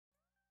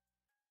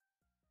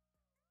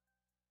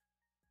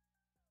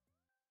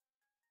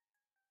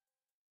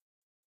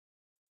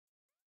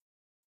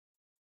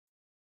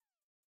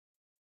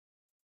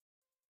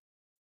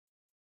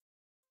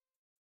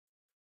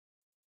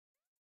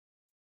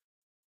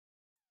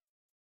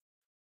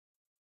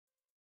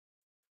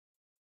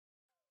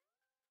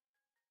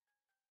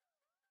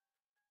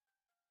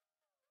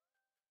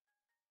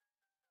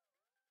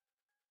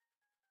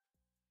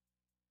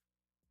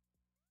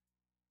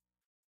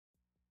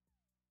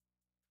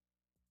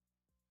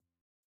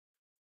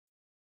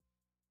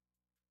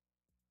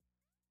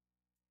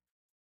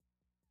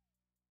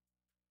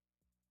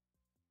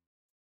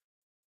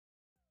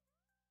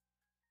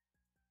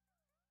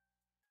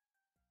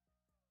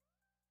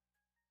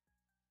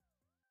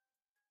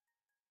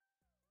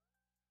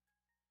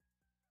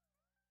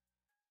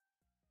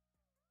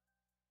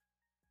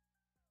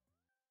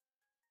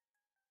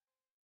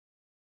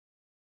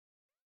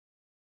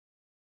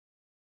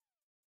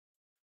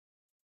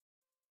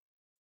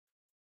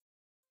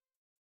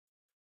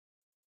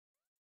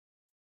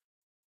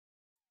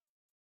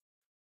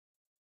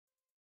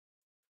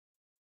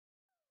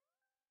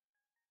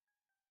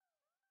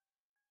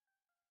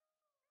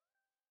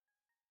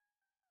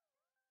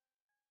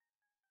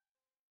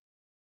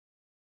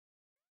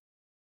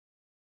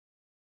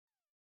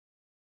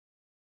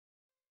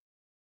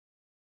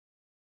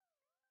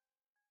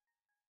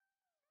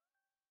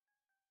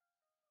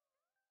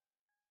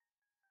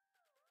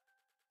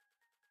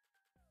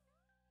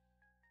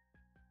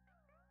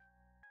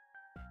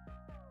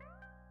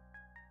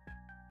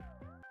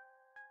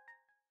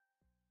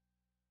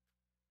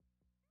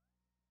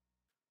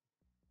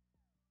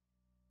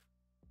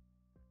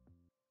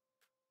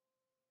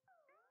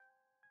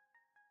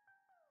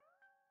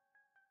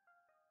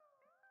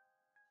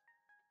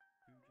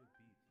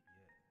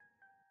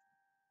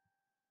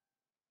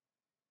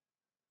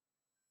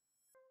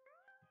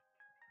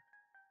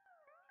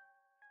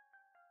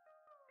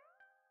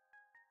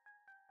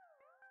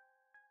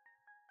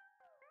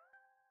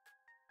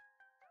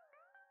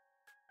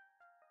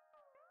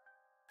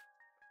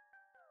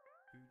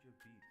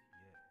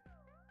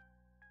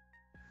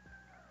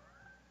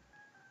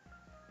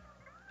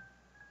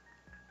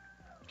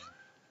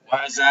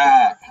What's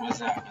up?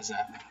 What's up? What's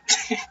up?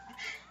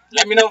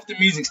 Let me know if the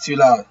music's too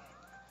loud.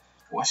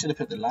 Oh, I should have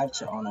put the live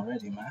chat on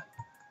already, man.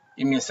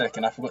 Give me a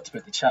second. I forgot to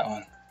put the chat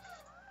on.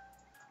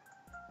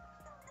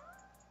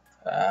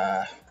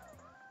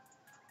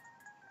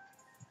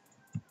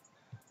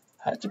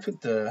 How'd you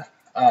put the...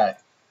 Alright.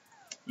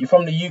 You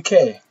from the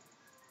UK?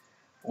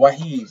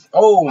 Wahid.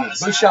 Oh,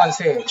 Bushan's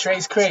here.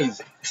 Trey's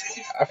crazy.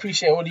 I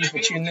appreciate all of you for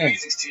tuning in.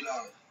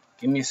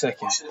 Give me a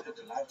second.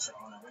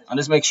 I'll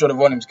just make sure the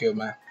volume's good,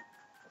 man.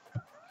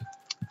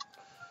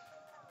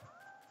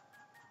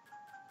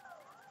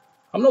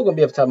 I'm not going to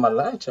be able to have my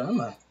live chat,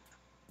 am I?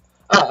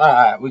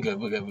 Alright. We're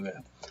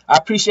good. I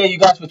appreciate you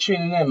guys for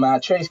tuning in,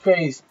 man. Trey's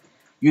crazy.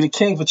 You're the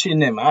king for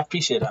tuning in, man. I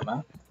appreciate that,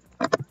 man.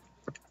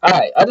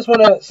 Alright, I just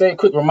want to say a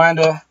quick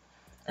reminder.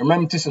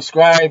 Remember to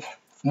subscribe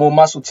for more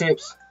muscle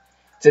tips.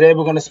 Today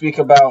we're going to speak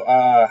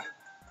about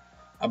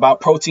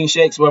protein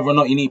shakes, whether or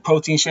not you need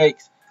protein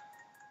shakes.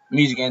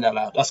 Music ain't that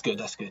loud. That's good.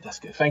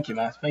 Thank you,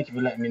 man. Thank you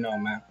for letting me know,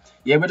 man.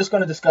 Yeah, we're just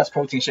going to discuss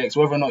protein shakes,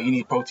 whether or not you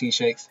need protein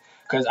shakes.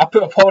 Because I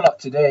put a poll up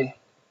today,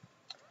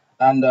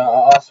 and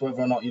I asked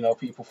whether or not,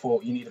 people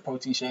thought you needed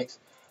protein shakes.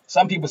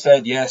 Some people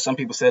said yes, some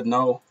people said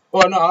no.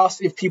 Or no, I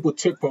asked if people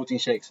took protein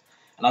shakes.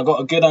 And I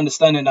got a good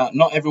understanding that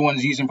not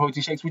everyone's using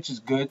protein shakes, which is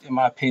good, in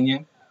my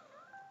opinion.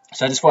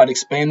 So I just thought I'd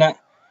explain that.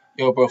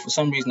 Yo, bro, for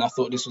some reason I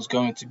thought this was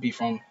going to be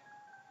from...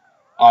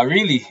 Oh,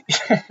 really?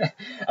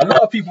 A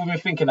lot of people have been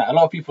thinking that. A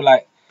lot of people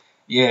like,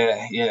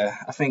 yeah,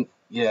 I think,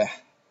 yeah.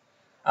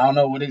 I don't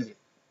know, what is it?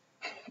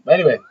 But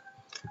anyway,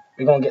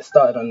 we're going to get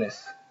started on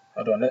this.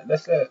 Hold on,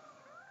 let's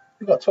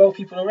we got 12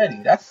 people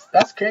already. That's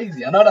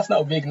crazy. I know that's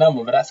not a big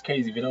number, but that's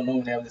crazy. We don't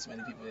normally have this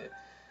many people here.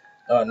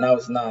 Oh, now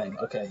it's 9.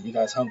 Okay, you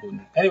guys humbled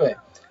me. Anyway,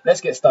 let's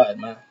get started,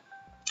 man.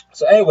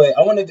 So anyway,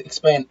 I wanted to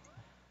explain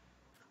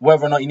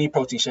whether or not you need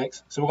protein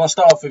shakes. So we're going to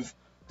start off with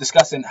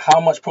discussing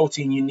how much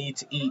protein you need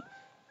to eat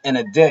in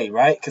a day,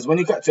 right? Because when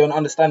you get to an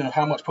understanding of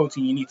how much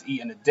protein you need to eat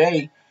in a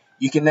day,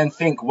 you can then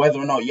think whether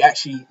or not you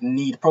actually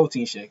need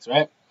protein shakes,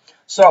 right?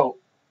 So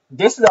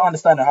this is the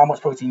understanding of how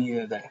much protein you need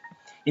in a day.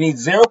 You need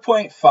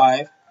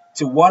 0.5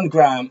 to 1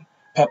 gram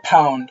per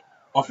pound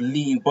of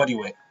lean body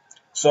weight.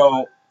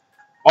 So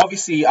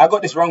obviously, I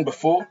got this wrong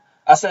before.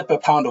 I said per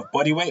pound of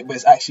body weight, but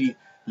it's actually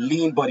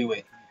lean body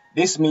weight.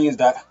 This means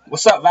that...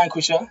 What's up,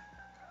 Vanquisher?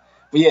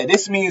 But yeah,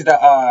 this means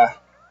that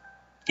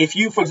if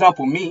you, for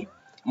example, me,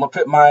 I'm going to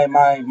put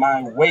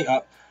my weight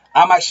up.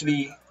 I'm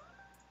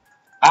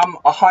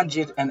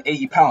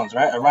 180 pounds,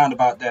 right? Around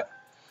about that.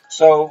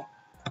 So,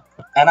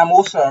 and I'm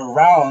also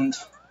around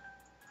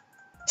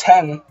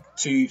 10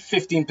 to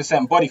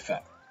 15% body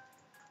fat.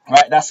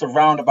 Right? That's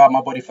around about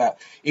my body fat.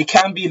 It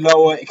can be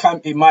lower.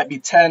 It might be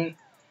 10.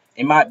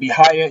 It might be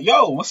higher.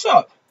 Yo, what's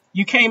up?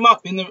 I came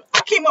up in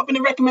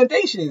the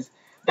recommendations.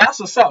 That's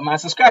what's up, man.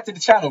 Subscribe to the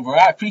channel, bro.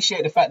 I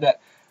appreciate the fact that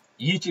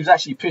YouTube's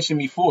actually pushing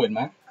me forward,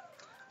 man.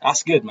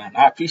 That's good, man.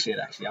 I appreciate it,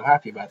 actually. I'm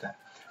happy about that.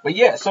 But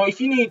yeah, so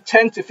if you need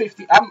 10 to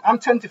 15, I'm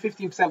 10 to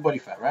 15% body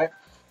fat, right?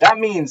 That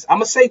means, I'm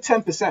going to say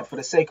 10% for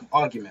the sake of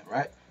argument,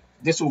 right?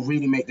 This will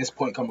really make this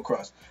point come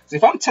across. So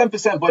if I'm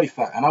 10% body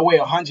fat and I weigh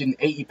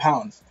 180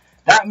 pounds,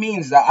 that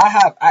means that I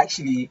have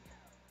actually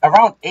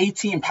around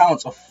 18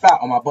 pounds of fat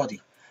on my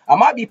body. I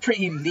might be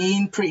pretty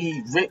lean,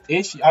 pretty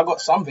ripped-ish. I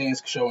got some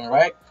veins showing,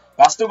 right?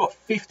 But I still got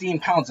 15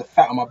 pounds of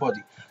fat on my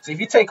body. So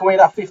if you take away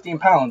that 15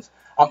 pounds,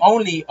 I'm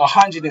only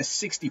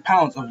 160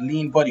 pounds of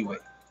lean body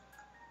weight.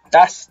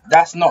 That's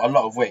not a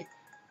lot of weight,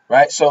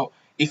 right? So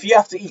if you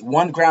have to eat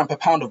 1 gram per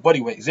pound of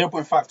body weight,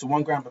 0.5 to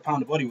 1 gram per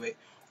pound of body weight,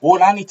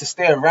 all I need to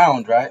stay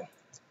around, right,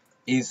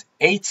 is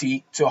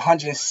 80 to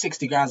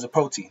 160 grams of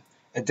protein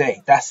a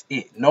day. That's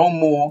it. No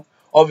more,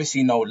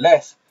 obviously no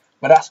less,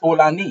 but that's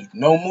all I need.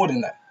 No more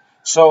than that.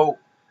 So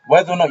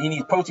whether or not you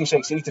need protein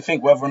shakes, you need to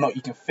think whether or not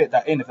you can fit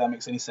that in, if that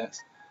makes any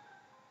sense.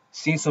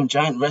 Seen some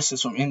giant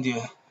wrestlers from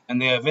India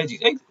and they're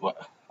veggies.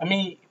 I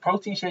mean,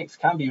 protein shakes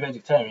can be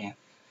vegetarian.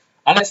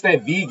 Unless they're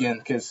vegan,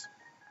 because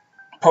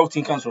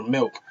protein comes from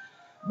milk.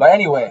 But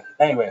anyway.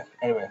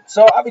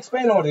 So I've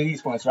explained all of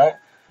these points, right?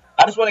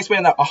 I just want to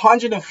explain that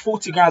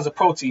 140 grams of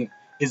protein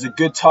is a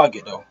good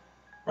target, though.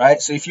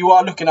 Right? So if you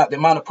are looking at the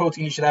amount of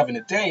protein you should have in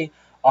a day,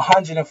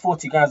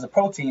 140 grams of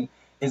protein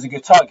is a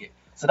good target.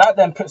 So that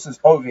then puts us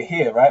over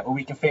here, right? Where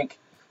we can think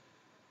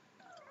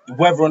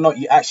whether or not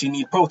you actually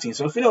need protein.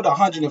 So if you know that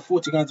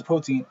 140 grams of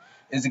protein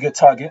is a good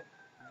target,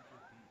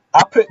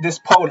 I put this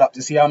poll up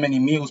to see how many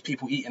meals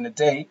people eat in a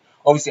day.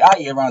 Obviously, I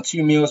eat around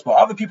 2 meals, but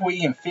other people are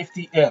eating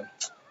 50%.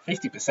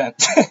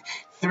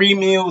 3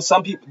 meals.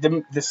 Some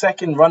people, the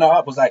second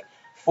runner-up was like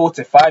 4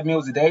 to 5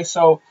 meals a day.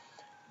 So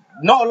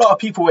not a lot of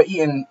people were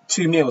eating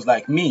 2 meals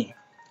like me.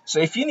 So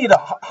if you need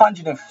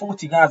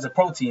 140 grams of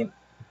protein,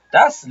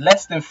 that's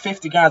less than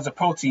 50 grams of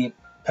protein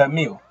per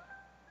meal.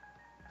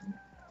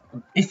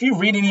 If you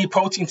really need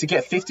protein to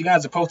get 50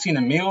 grams of protein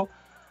a meal,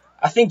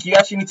 I think you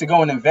actually need to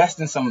go and invest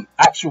in some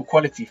actual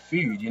quality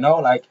food,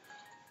 like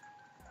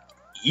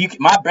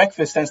my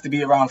breakfast tends to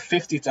be around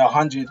 50 to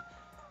 100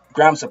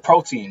 grams of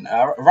protein,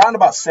 around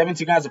about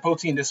 70 grams of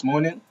protein this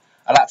morning.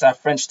 I like to have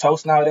French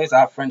toast nowadays.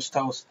 I have French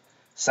toast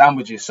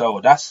sandwiches, so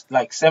that's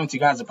like 70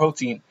 grams of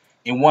protein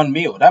in one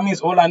meal. That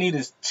means all I need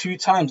is 2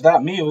 times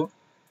that meal,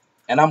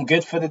 and I'm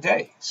good for the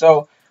day.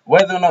 So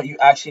whether or not you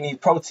actually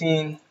need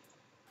protein,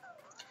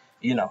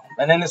 you know.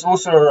 And then there's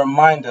also a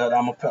reminder that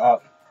I'm gonna put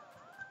up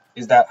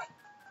is that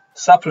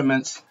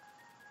supplements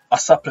are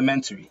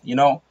supplementary. You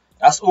know,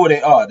 that's all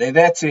they are. They're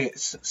there to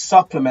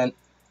supplement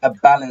a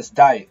balanced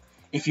diet.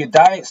 If your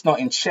diet's not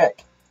in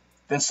check,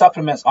 then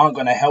supplements aren't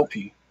going to help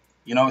you.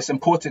 You know, it's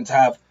important to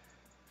have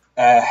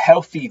a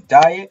healthy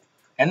diet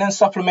and then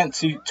supplement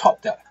to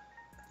top that.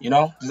 You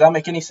know, does that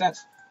make any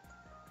sense?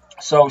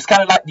 So it's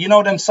kind of like, you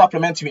know, them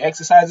supplementary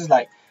exercises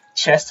like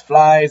chest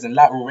flies and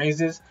lateral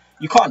raises.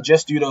 You can't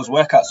just do those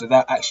workouts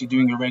without actually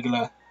doing your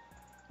regular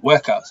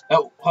workouts.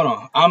 Oh, hold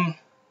on. I'm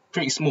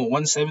pretty small,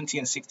 170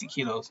 and 60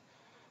 kilos.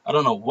 I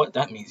don't know what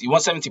that means. You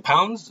 170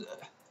 pounds?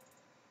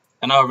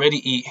 And I already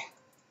eat.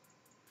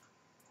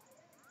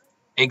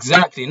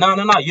 Exactly. No.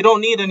 You don't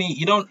need any.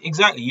 You don't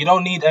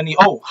need any.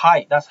 Oh,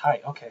 height. That's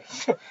height. Okay.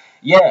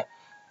 Yeah.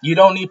 You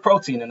don't need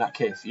protein in that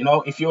case. You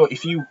know, if you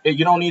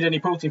don't need any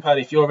protein powder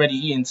if you're already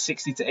eating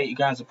 60 to 80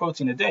 grams of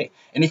protein a day.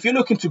 And if you're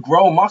looking to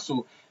grow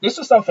muscle, this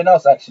was something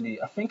else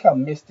actually. I think I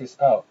missed this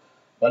out.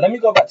 But let me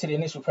go back to the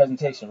initial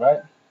presentation, right?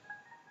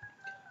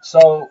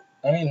 So,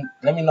 let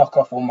me knock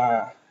off all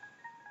my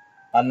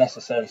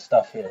unnecessary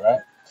stuff here,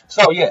 right?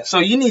 So yeah, so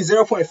you need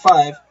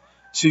 0.5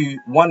 to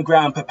 1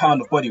 gram per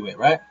pound of body weight,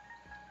 right?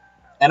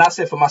 And I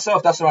said for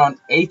myself, that's around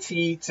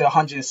 80 to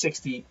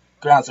 160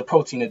 grams of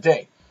protein a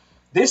day.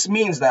 This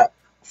means that,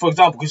 for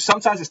example, because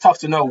sometimes it's tough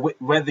to know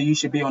whether you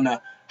should be on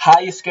the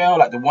higher scale,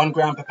 like the 1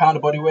 gram per pound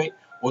of body weight,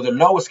 or the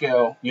lower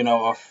scale, you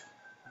know, of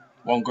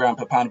 1 gram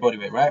per pound of body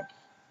weight, right?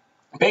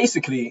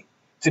 Basically,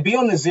 to be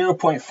on the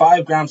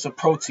 0.5 grams of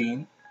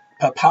protein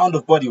per pound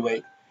of body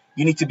weight,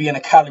 you need to be in a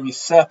calorie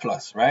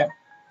surplus, right?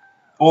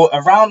 Or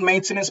around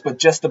maintenance, but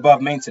just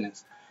above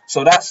maintenance.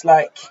 So that's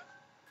like,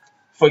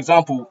 for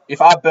example,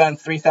 if I burn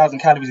 3,000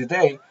 calories a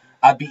day,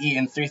 I'd be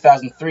eating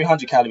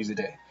 3,300 calories a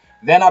day.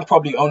 Then I'd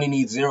probably only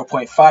need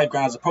 0.5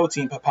 grams of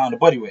protein per pound of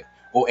body weight,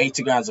 or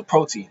 80 grams of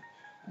protein.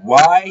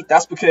 Why?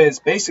 That's because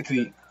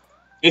basically,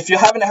 if you're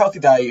having a healthy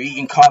diet, you're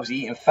eating carbs, you're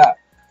eating fat,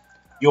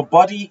 your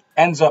body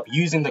ends up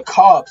using the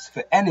carbs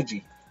for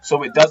energy,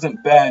 so it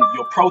doesn't burn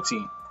your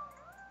protein.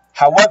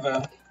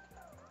 However,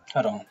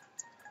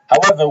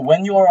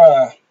 when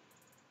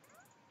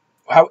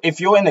if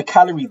you're in a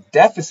calorie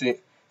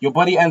deficit, your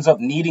body ends up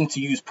needing to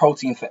use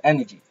protein for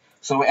energy.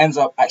 So it ends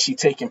up actually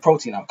taking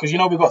protein out. Because, you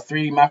know, we've got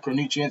 3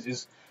 macronutrients.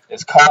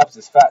 There's carbs,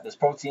 there's fat, there's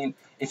protein.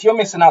 If you're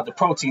missing out the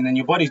protein, then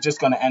your body's just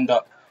going to end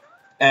up,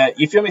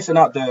 if you're missing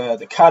out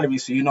the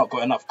calories, so you're not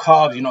got enough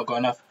carbs, you're not got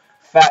enough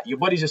fat, your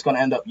body's just going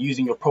to end up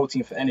using your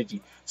protein for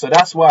energy. So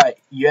that's why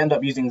you end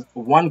up using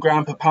 1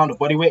 gram per pound of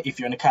body weight if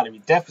you're in a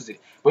calorie deficit.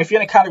 But if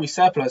you're in a calorie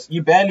surplus,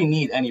 you barely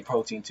need any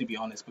protein, to be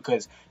honest,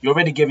 because you're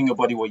already giving your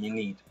body what you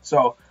need.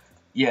 So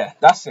yeah,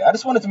 that's it. I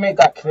just wanted to make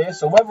that clear.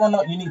 So whether or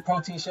not you need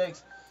protein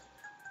shakes,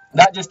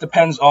 that just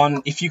depends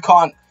on if you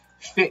can't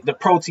fit the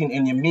protein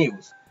in your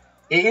meals.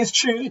 It is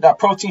true that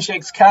protein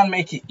shakes can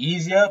make it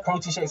easier.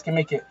 Protein shakes can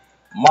make it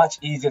much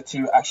easier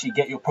to actually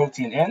get your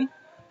protein in.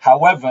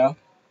 However,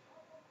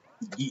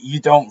 you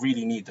don't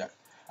really need that.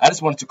 I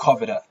just wanted to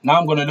cover that. Now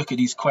I'm going to look at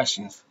these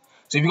questions.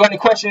 So if you've got any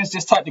questions,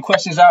 just type the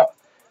questions out.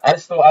 I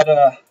just thought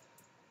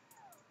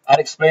I'd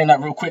explain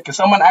that real quick. Because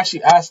someone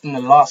actually asked in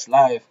the last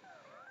live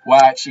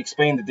where I actually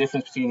explained the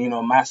difference between, you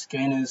know, mass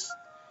gainers,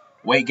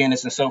 weight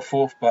gainers, and so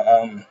forth. But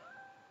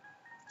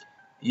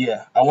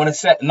yeah, I want to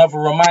set another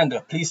reminder.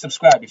 Please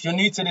subscribe. If you're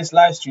new to this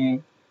live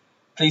stream,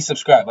 please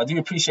subscribe. I do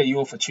appreciate you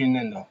all for tuning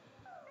in, though.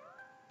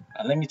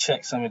 And let me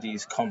check some of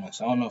these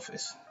comments. I don't know if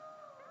it's...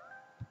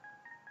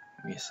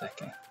 Give me a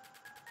second.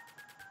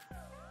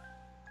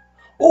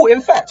 Oh,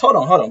 in fact, hold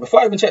on.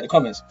 Before I even check the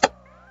comments,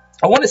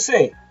 I want to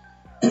say,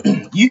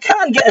 you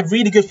can get a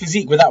really good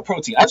physique without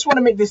protein. I just want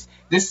to make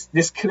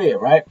this clear,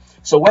 right?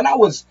 So when I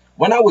was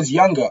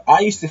younger, I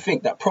used to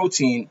think that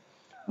protein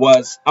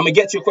was, I'm gonna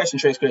get to your question,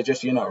 Trace,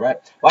 just so you know, right?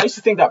 But I used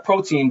to think that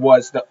protein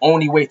was the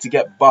only way to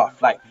get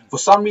buff. Like, for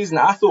some reason,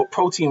 I thought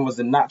protein was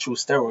the natural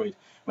steroid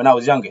when I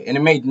was younger, and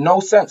it made no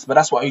sense, but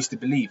that's what I used to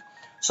believe.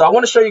 So I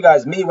want to show you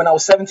guys me when I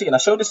was 17. I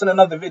showed this in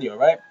another video,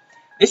 right?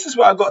 This is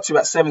where I got to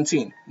at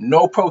 17.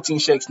 No protein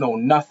shakes, no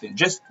nothing,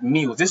 just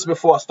meals. This is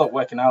before I stopped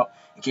working out,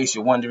 in case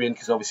you're wondering,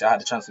 because obviously I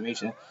had the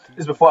transformation. This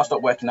is before I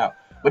stopped working out.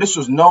 But this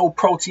was no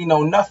protein,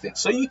 no nothing.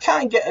 So you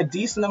can get a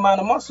decent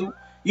amount of muscle.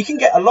 You can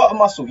get a lot of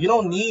muscle. You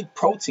don't need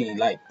protein,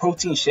 like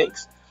protein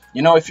shakes.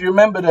 You know, if you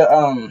remember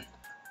the,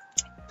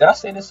 did I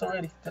say this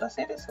already? Did I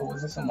say this? Or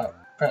was this in my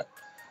prep?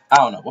 I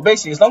don't know. But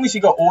basically, as long as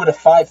you got all the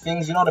 5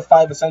 things, you know, the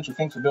 5 essential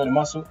things for building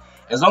muscle,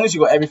 as long as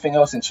you got everything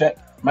else in check.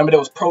 Remember, there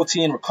was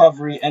protein,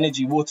 recovery,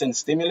 energy, water, and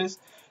stimulus.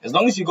 As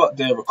long as you got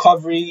the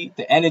recovery,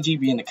 the energy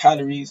being the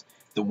calories,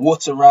 the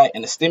water right,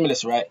 and the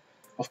stimulus right,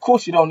 of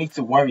course, you don't need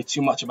to worry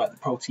too much about the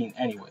protein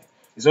anyway.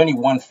 It's only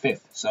 1/5.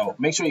 So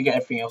make sure you get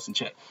everything else in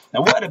check.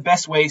 Now, what are the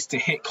best ways to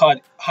hit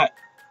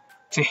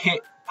to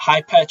hit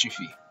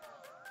hypertrophy?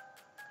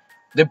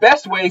 The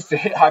best ways to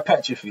hit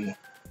hypertrophy.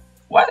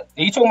 What?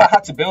 Are you talking about how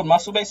to build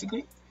muscle,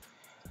 basically?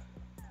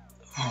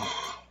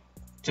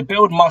 To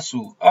build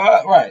muscle.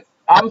 Right.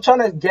 I'm trying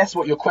to guess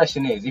what your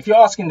question is. If you're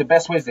asking the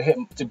best ways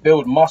to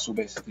build muscle,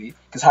 basically,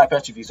 because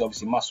hypertrophy is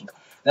obviously muscle,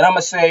 then I'm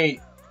gonna say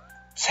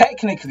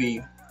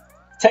technically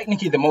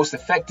the most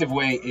effective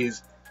way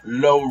is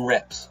low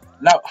reps.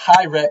 Now,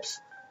 high reps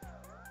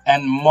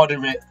and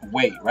moderate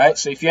weight, right?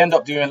 So if you end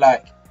up doing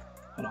like,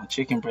 hold on,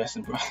 chicken breast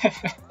and bro.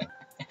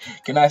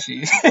 Can I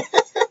see?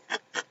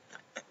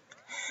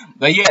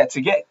 But yeah,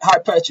 to get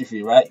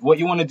hypertrophy, right? What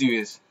you want to do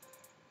is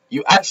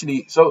you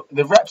actually, so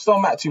the reps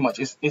don't matter too much.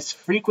 It's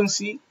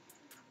frequency.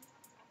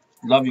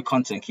 Love your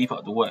content. Keep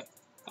up the work.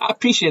 I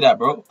appreciate that,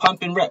 bro.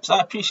 Pumping reps. I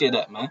appreciate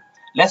that, man.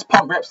 Let's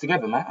pump reps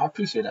together, man. I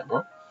appreciate that,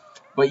 bro.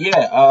 But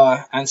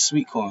yeah, and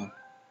sweet corn.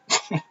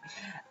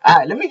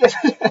 Alright, let me get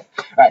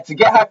right, to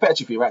get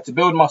hypertrophy, right? To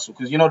build muscle,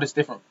 because you know there's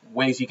different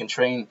ways you can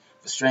train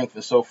for strength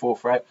and so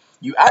forth, right?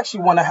 You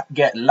actually want to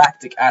get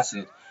lactic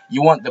acid.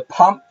 You want the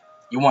pump,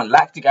 you want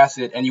lactic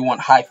acid, and you want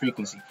high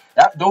frequency.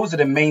 Those are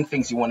the main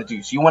things you want to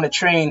do. So you want to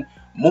train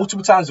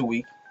multiple times a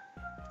week,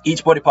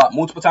 each body part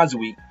multiple times a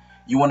week.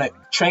 You want to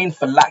train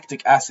for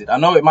lactic acid. I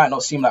know it might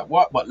not seem like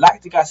what, but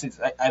lactic acid is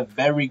a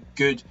very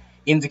good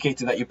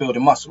indicator that you're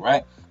building muscle,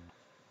 right?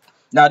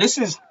 Now this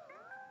is,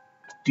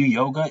 do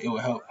yoga, it will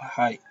help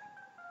height.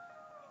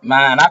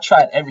 Man, I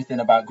tried everything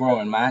about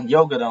growing, man.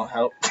 Yoga don't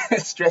help.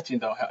 Stretching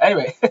don't help.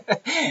 Anyway,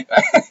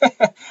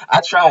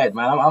 I tried,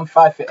 man. I'm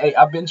 5'8".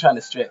 I've been trying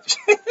to stretch.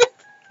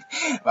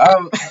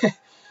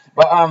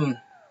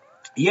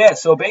 Yeah,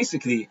 so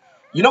basically,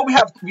 you know,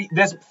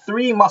 there's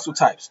 3 muscle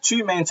types,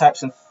 2 main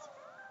types, and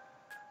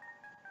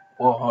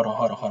oh, hold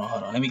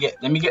on.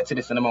 Let me get to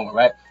this in a moment,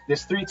 right?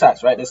 There's 3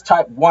 types, right? There's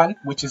type 1,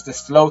 which is the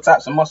slow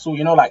types of muscle,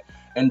 you know, like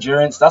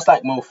endurance. That's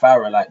like Mo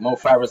Farah. Like Mo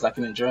Farah is like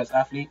an endurance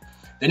athlete.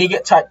 Then you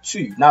get type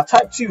 2. Now,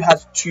 type 2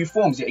 has 2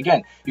 forms.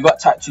 Again, you got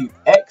type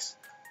 2X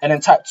and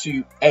then type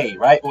 2A,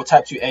 right? Or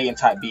type 2A and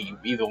type B,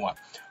 either one.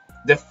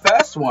 The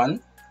first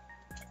one,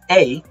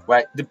 A,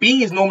 right? The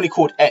B is normally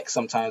called X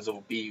sometimes,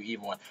 or B,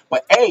 either one.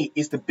 But A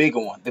is the bigger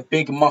one, the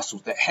big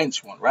muscles, the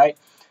hench one, right?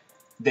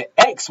 The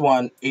X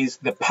one is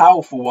the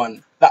powerful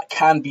one that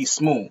can be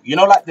small. You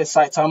know, like the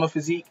Saitama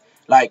physique?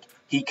 Like,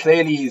 he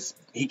clearly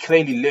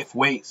lifts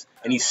weights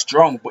and he's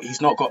strong, but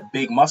he's not got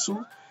big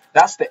muscle.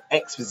 That's the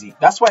X physique.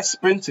 That's why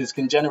sprinters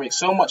can generate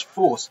so much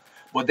force,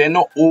 but they're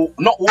not all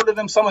of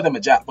them. Some of them are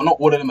jacked, but not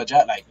all of them are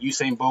jacked. Like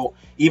Usain Bolt,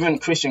 even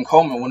Christian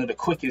Coleman, one of the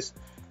quickest,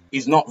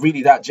 is not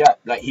really that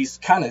jacked. Like, he's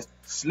kind of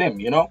slim,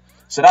 you know?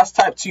 So that's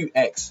type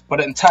 2X.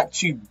 But then type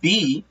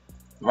 2B,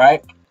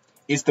 right,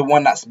 is the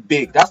one that's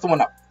big. That's the one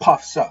that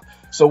puffs up.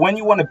 So when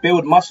you want to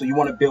build muscle, you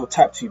want to build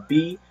type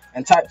 2B.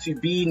 And type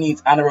 2B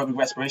needs anaerobic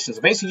respiration.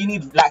 So basically, you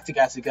need lactic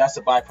acid, because that's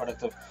a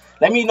byproduct of...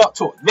 Let me not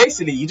talk.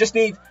 Basically, you just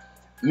need...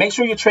 Make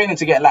sure you're training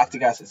to get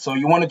lactic acid. So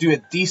you want to do a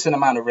decent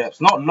amount of reps.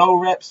 Not low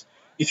reps.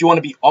 If you want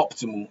to be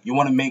optimal, you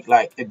want to make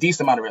like a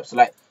decent amount of reps. So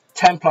like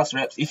 10 plus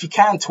reps. If you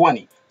can,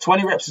 20.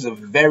 20 reps is a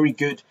very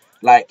good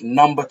like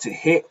number to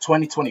hit.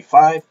 20,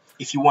 25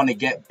 if you want to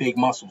get big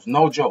muscles.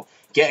 No joke.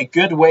 Get a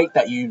good weight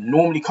that you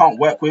normally can't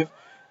work with.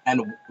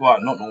 And, well,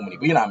 not normally,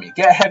 but you know what I mean.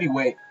 Get a heavy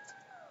weight.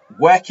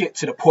 Work it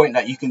to the point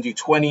that you can do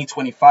 20,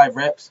 25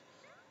 reps.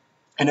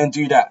 And then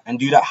do that. And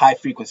do that high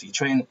frequency.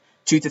 Train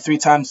 2 to 3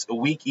 times a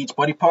week each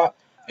body part.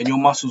 And your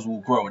muscles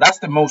will grow. That's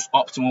the most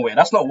optimal way.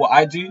 That's not what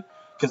I do,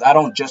 because I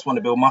don't just want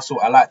to build muscle.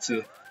 I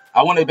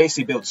want to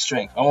basically build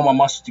strength. I want my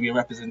muscles to be a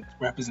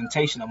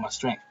representation of my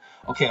strength.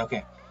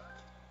 Okay.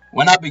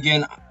 When I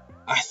begin,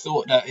 I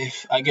thought that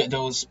if I get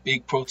those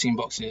big protein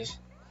boxes,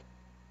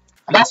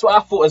 that's what I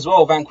thought as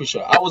well,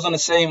 Vanquisher. I was on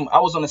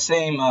the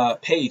same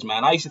page,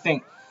 man. I used to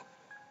think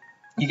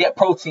you get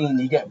protein,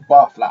 you get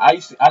buff. Like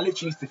I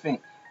literally used to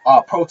think,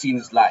 protein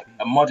is like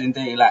a modern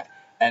day like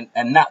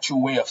a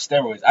natural way of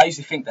steroids. I used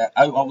to think that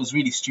I was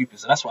really stupid,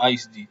 so that's what I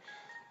used to do.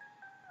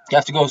 You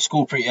have to go to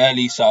school pretty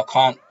early, so I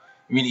can't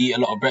really eat a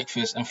lot of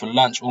breakfast, and for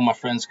lunch all my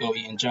friends go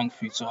eating junk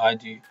food, so I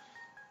do.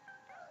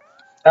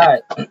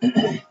 Alright.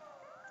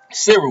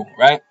 Cereal,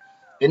 right?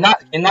 In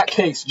that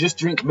case, just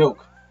drink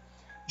milk.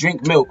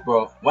 Drink milk,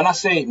 bro. When I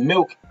say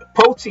milk,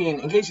 protein,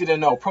 in case you didn't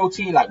know,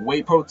 protein like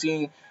whey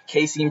protein,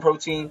 casein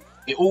protein,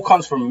 it all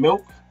comes from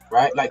milk.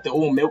 Right, like they're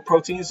all milk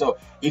proteins. So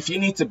if you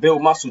need to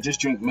build muscle,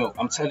 just drink milk.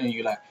 I'm telling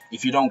you, like,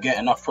 if you don't get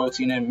enough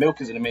protein in, milk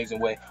is an amazing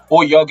way.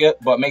 Or yogurt,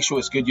 but make sure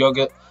it's good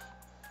yogurt.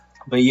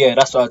 But yeah,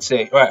 that's what I'd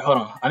say. All right, hold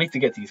on. I need to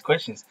get to these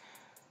questions.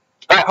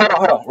 All right,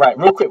 hold on. Right,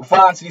 real quick, before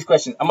I answer these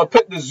questions, I'm going to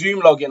put the Zoom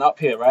login up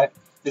here, right?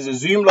 There's a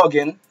Zoom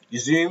login,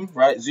 Zoom,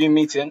 right? Zoom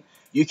meeting.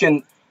 You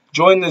can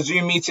join the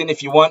Zoom meeting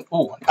if you want.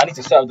 Oh, I need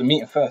to set up the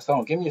meeting first. Hold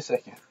on, give me a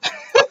second.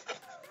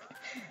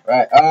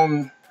 Right,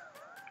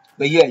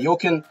 but yeah, you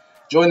can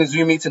join the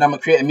Zoom meeting. I'm going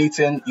to create a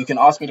meeting. You can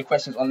ask me the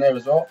questions on there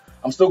as well.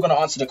 I'm still going to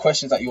answer the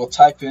questions that you're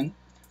typing,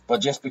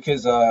 but just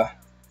because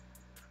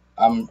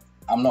I'm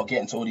not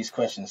getting to all these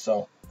questions.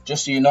 So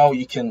just so you know,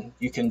 you can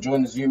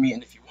join the Zoom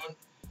meeting if you want.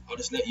 I'll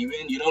just let you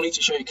in. You don't need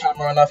to show your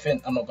camera or nothing.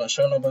 I'm not going to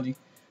show nobody.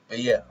 But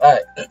yeah, all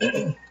right.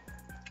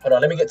 Hold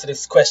on, let me get to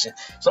this question.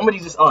 Somebody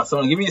just asked.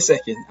 Hold on, give me a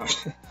second.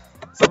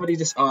 Somebody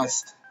just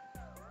asked,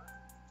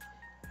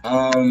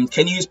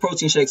 can you use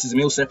protein shakes as a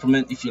meal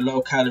supplement if you're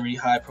low calorie,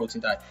 high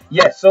protein diet?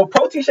 Yes, so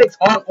protein shakes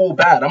aren't all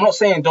bad. I'm not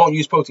saying don't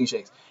use protein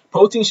shakes.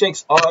 Protein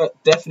shakes are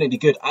definitely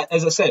good.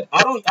 As I said,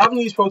 I haven't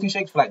used protein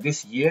shakes for like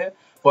this year,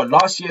 but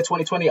last year,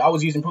 2020, I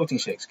was using protein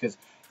shakes because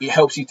it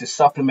helps you to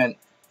supplement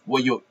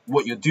what you're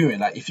doing.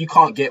 Like if you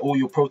can't get all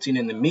your protein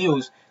in the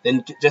meals,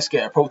 then just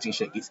get a protein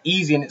shake. It's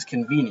easy and it's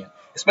convenient,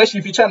 especially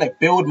if you're trying to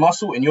build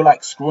muscle and you're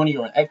like scrawny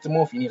or an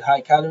ectomorph, you need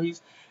high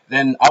calories,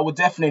 then I would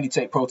definitely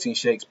take protein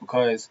shakes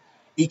because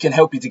it can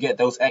help you to get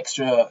those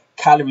extra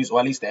calories or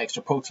at least the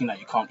extra protein that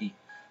you can't eat.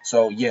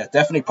 So yeah,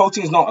 definitely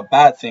protein is not a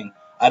bad thing.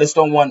 I just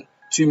don't want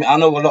too many. I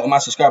know a lot of my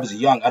subscribers are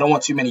young. I don't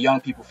want too many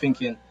young people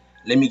thinking,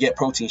 let me get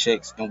protein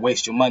shakes and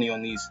waste your money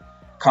on these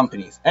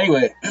companies.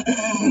 Anyway,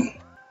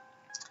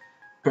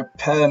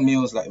 prepare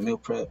meals like meal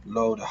prep,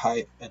 low. The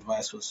height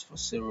advice was for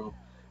cereal.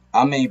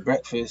 I made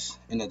breakfast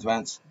in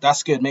advance.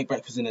 That's good. Make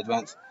breakfast in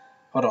advance.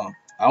 Hold on.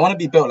 I want to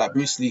be built like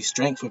Bruce Lee,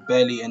 strength with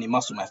barely any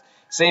muscle mass.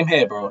 Same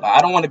here, bro. Like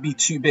I don't want to be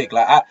too big.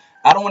 Like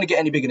I don't want to get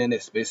any bigger than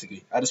this,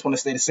 basically. I just want to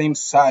stay the same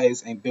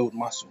size and build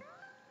muscle.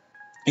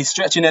 Is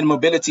stretching and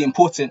mobility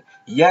important?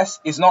 Yes.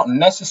 It's not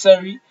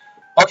necessary.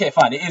 Okay,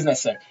 fine. It is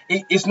necessary.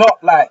 It's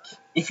not like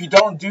if you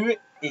don't do it,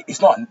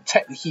 it's not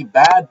technically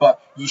bad, but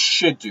you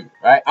should do it,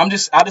 right? I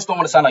just don't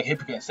want to sound like a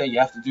hypocrite and say you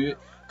have to do it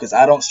because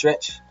I don't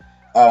stretch,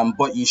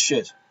 but you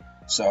should.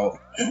 So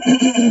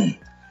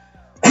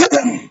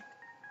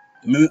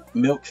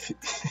milk.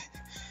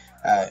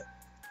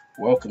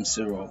 Welcome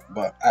Cyril,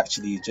 but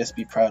actually just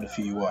be proud of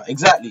who you are.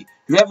 Exactly.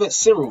 Whoever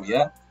Cyril,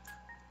 yeah.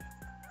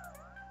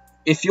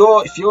 If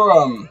you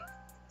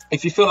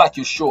feel like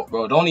you're short,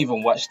 bro, don't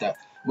even watch that.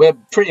 We're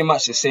pretty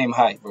much the same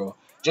height, bro.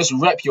 Just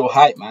rep your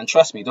height, man.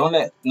 Trust me. Don't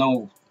let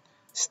no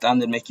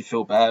standard make you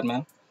feel bad,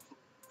 man.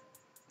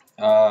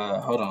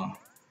 Hold on.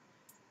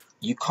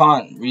 You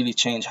can't really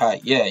change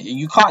height. Yeah,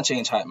 you can't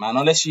change height, man,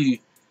 unless you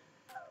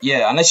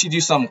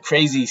do some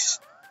crazy,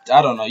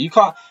 I don't know. You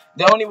can't.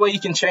 The only way you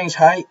can change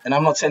height, and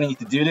I'm not telling you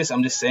to do this,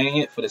 I'm just saying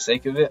it for the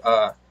sake of it,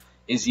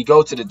 is you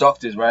go to the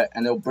doctors, right,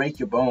 and they'll break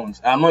your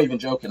bones. I'm not even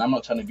joking. I'm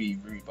not trying to be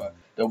rude, but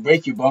they'll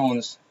break your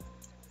bones,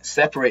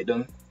 separate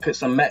them, put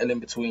some metal in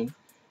between,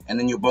 and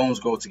then your bones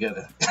go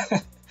together.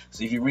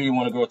 So if you really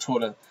want to grow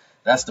taller,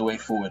 that's the way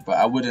forward. But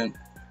I wouldn't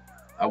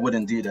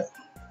do that.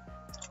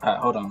 Alright,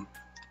 hold on.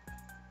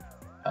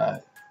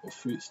 Alright, well,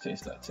 fruits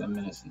taste like 10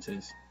 minutes and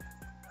taste.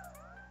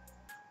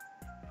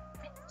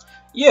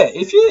 Yeah,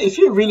 if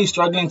you're really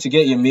struggling to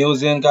get your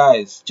meals in,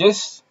 guys,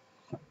 just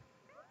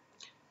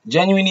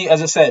genuinely,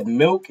 as I said,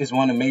 milk is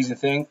one amazing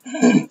thing.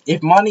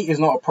 If money is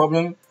not a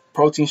problem,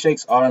 protein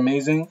shakes are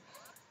amazing.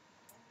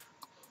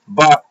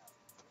 But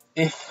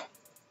as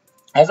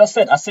I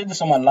said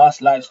this on my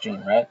last live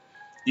stream, right?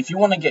 If you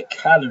want to get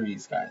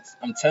calories, guys,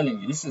 I'm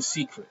telling you, this is a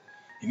secret.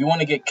 If you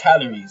want to get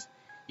calories,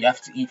 you have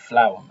to eat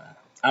flour, man.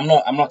 I'm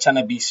not trying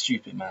to be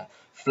stupid, man.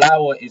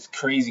 Flour is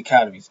crazy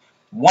calories.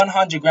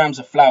 100 grams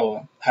of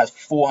flour has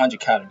 400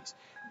 calories.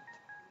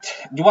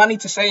 Do I need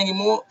to say any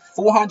more?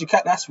 400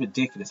 calories? That's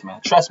ridiculous, man.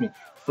 Trust me,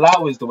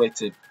 flour is the way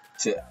to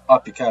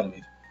up your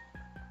calories.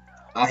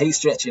 I hate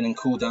stretching and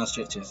cool down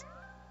stretches.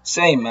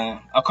 Same,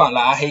 man. I can't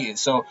lie, I hate it.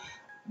 So,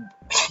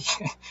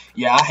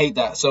 yeah, I hate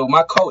that. So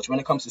my coach, when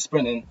it comes to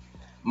sprinting,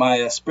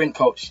 my sprint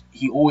coach,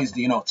 he always,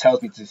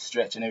 tells me to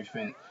stretch and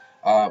everything.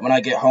 When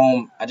I get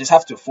home, I just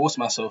have to force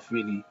myself,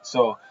 really.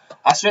 So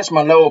I stretch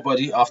my lower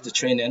body after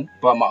training,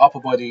 but my upper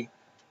body,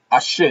 I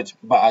should,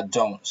 but I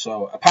don't.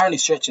 So apparently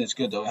stretching is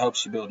good, though. It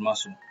helps you build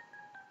muscle.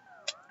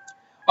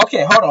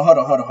 Okay, hold on.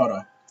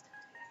 All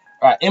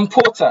right,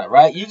 importer,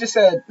 right? You just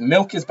said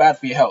milk is bad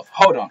for your health.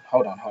 Hold on.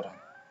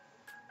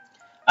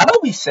 I know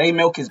we say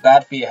milk is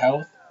bad for your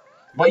health,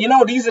 but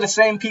these are the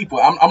same people.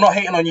 I'm not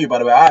hating on you, by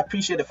the way. I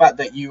appreciate the fact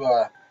that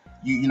you're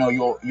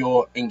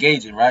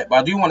engaging, right? But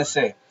I do want to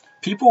say,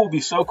 people will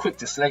be so quick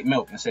to slate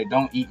milk and say,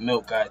 don't eat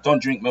milk, guys.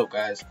 Don't drink milk,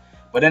 guys.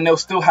 But then they'll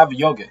still have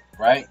yogurt,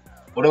 right?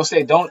 Or they'll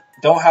say, don't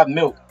have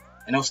milk,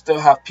 and they'll still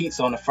have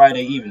pizza on a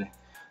Friday evening.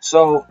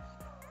 So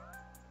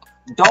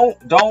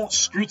don't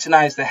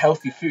scrutinize the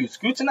healthy foods.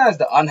 Scrutinize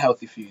the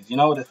unhealthy foods.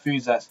 The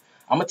foods that's...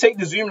 I'm going to take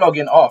the Zoom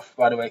login off,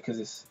 by the way, because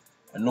it's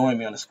annoying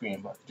me on the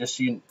screen. But just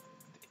so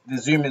the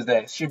Zoom is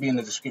there. It should be in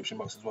the description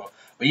box as well.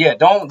 But yeah,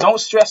 don't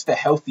stress the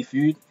healthy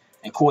food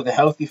and call the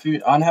healthy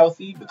food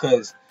unhealthy,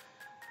 because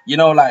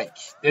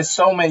there's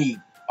so many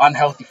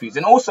unhealthy foods.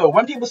 And also,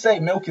 when people say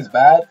milk is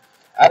bad,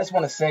 I just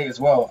want to say as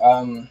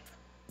well,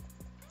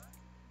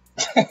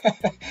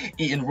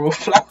 eating raw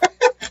flour.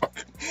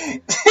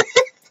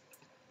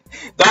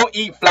 Don't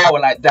eat flour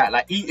like that.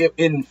 Like, eat it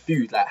in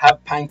food. Like,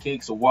 have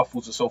pancakes or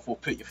waffles or so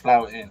forth. Put your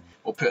flour in,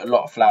 or put a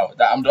lot of flour.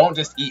 Don't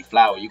just eat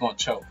flour. You're gonna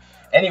choke.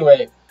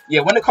 Anyway,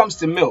 yeah. When it comes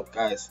to milk,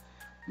 guys,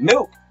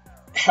 milk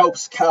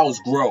helps cows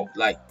grow.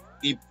 Like,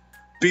 it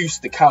boosts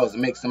the cows. It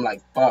makes them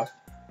like buff.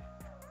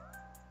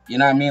 You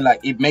know what I mean?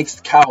 Like, it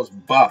makes cows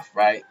buff,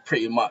 right?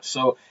 Pretty much.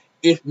 So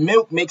if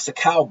milk makes a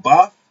cow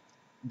buff,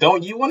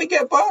 don't you want to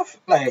get buff?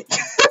 Like,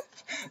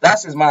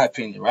 that's just my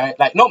opinion, right?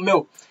 Like, not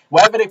milk.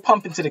 Whatever they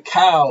pump into the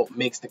cow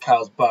makes the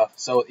cows buff.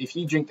 So if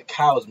you drink the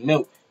cow's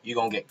milk, you're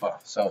going to get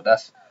buff. So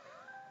that's,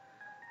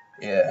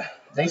 yeah.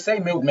 They say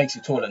milk makes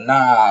you taller.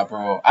 Nah,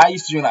 bro. I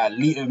used to drink like a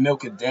liter of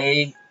milk a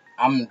day.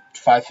 I'm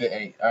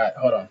 5'8". All right,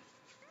 hold on.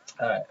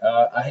 All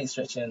right, I hate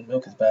stretching.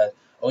 Milk is bad.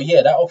 Oh,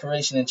 yeah, that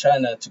operation in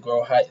China to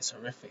grow height is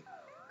horrific.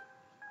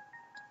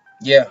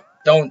 Yeah,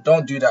 don't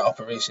do that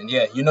operation.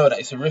 Yeah, you know that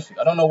it's horrific.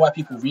 I don't know why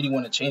people really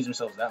want to change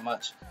themselves that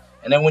much.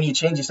 And then when you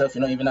change yourself,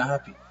 you're not even that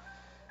happy.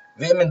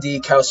 Vitamin D,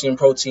 calcium,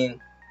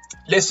 protein.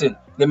 Listen,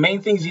 the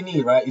main things you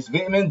need, right, is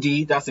vitamin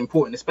D. That's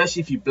important,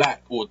 especially if you're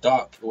black or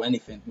dark or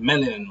anything.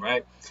 Melanin,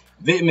 right?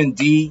 Vitamin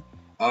D,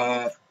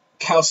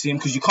 calcium,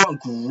 because you can't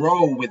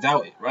grow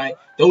without it, right?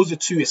 Those are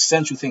two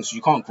essential things. So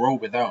you can't grow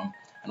without them.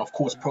 And of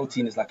course,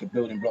 protein is like a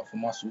building block for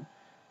muscle.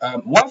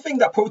 One thing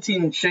that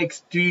protein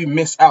shakes do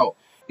miss out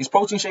is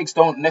protein shakes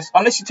don't,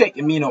 unless you take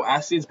amino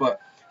acids,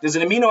 but there's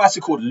an amino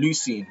acid called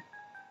leucine,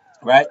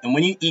 right? And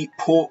when you eat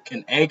pork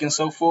and egg and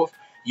so forth,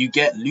 you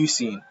get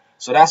leucine.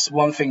 So that's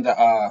one thing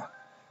that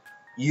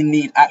you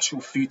need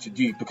actual food to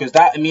do, because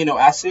that amino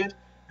acid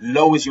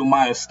lowers your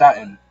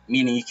myostatin,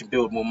 meaning you can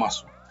build more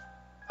muscle.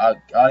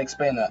 I'll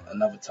explain that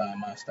another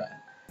time, myostatin.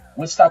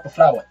 Which type of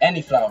flour?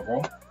 Any flour,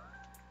 bro.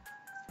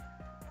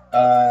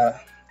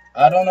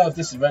 I don't know if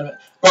this is relevant.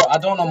 Bro, I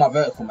don't know my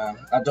vertical, man.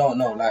 I don't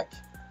know, like,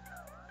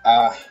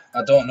 I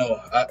don't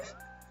know.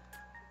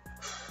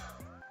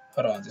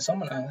 Hold on, did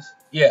someone else?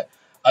 Yeah,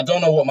 I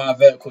don't know what my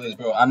vertical is,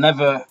 bro. I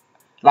never,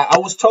 like, I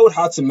was told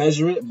how to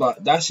measure it,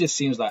 but that just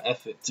seems like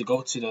effort to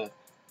go to the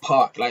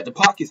park. Like, the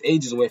park is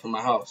ages away from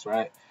my house,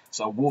 right?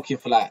 So I'm walking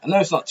for like, I know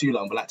it's not too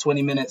long, but like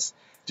 20 minutes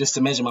just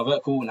to measure my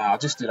vertical. Nah, I'll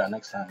just do that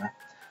next time,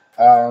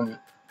 man.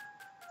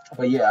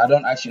 But yeah, I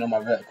don't actually know my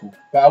vertical,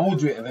 but I will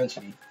do it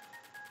eventually.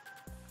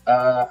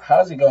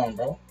 How's it going,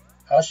 bro?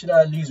 How should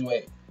I lose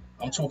weight?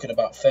 I'm talking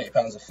about 30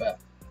 pounds of fat.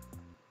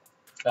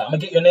 I'm gonna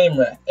get your name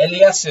right.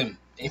 Eliasim.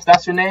 If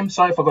that's your name,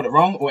 sorry if I got it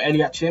wrong, or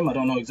Eliachim, I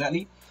don't know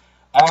exactly.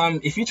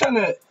 If you're trying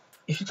to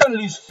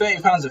lose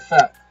 30 pounds of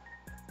fat,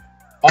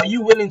 are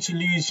you willing to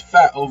lose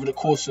fat over the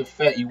course of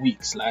 30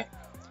 weeks? Like,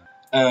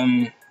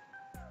 well,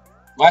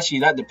 actually,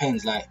 that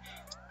depends. Like,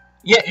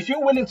 yeah, if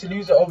you're willing to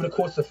lose it over the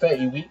course of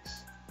 30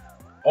 weeks,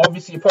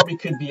 obviously it probably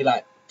could be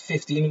like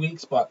 15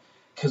 weeks, but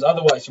because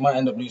otherwise you might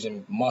end up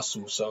losing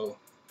muscle. So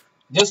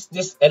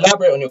just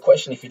elaborate on your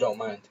question if you don't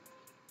mind.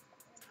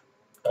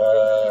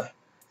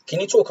 Can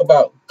you talk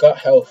about gut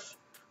health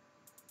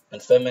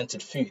and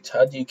fermented foods?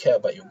 How do you care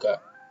about your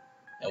gut?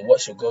 And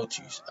what's your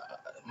go-tos?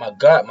 My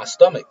gut, my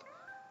stomach.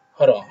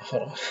 Hold on.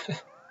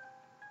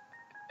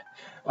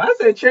 I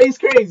said Trey's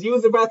crazy. You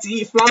was about to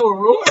eat flour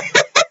raw.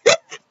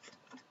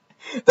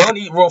 Don't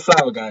eat raw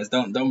flour, guys.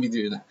 Don't be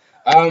doing that.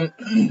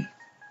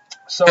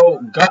 So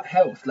gut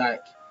health,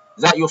 like,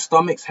 is that your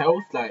stomach's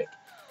health? Like,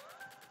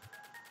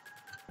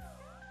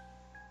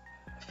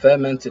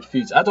 fermented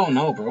foods. I don't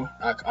know, bro.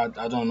 I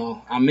don't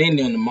know. I'm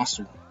mainly on the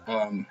muscle.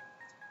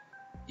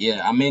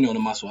 Yeah, I'm mainly on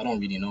the muscle. I don't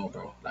really know,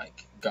 bro.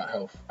 Like, gut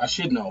health. I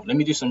should know. Let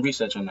me do some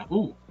research on that.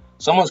 Ooh,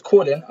 someone's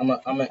calling. I'm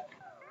gonna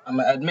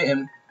admit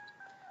him.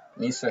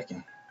 Give me a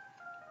second.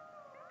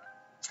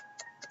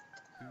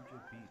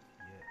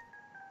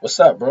 What's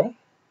up, bro?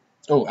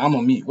 Oh, I'm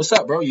on mute. What's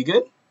up, bro? You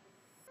good?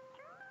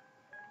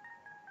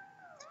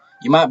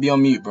 You might be on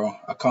mute, bro.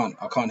 I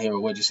can't hear a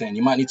word you're saying.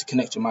 You might need to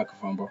connect your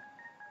microphone, bro.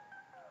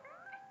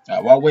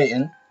 Alright, while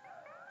waiting.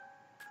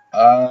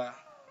 Yeah,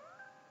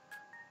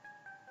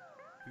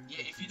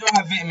 if you don't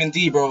have vitamin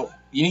D, bro,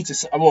 you need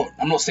to. Well,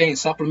 I'm not saying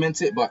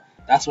supplement it, but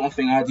that's one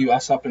thing I do. I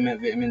supplement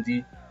vitamin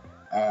D.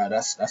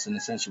 That's an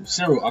essential.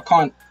 Cyril, I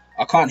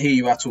can't hear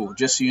you at all.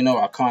 Just so you know,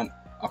 I can't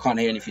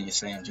hear anything you're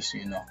saying. Just so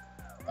you know.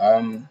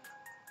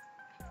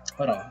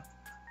 Hold on.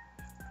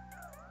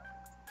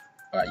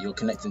 Alright, you're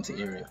connecting to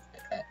area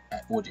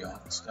at audio.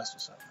 That's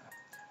what's up,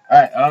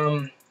 man.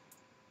 Alright,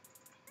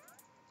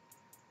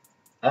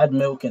 add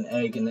milk and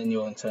egg and then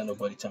your internal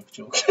body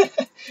temperature.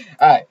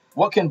 Alright,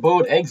 what can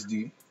boiled eggs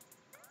do?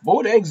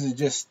 Boiled eggs is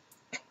just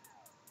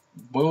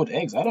boiled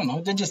eggs. I don't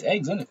know. They're just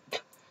eggs, isn't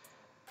it?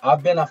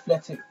 I've been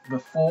athletic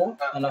before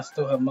and I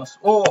still have muscle.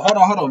 Oh,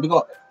 hold on. We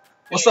got.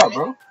 What's up,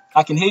 bro?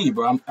 I can hear you,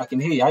 bro. I can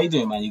hear you. How you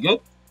doing, man? You good?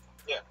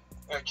 Yeah.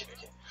 Okay.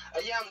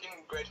 Yeah, I'm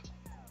doing great.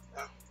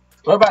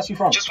 Whereabouts you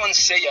from? Just want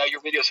to say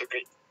your videos are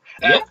great.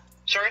 Yeah?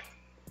 Sorry?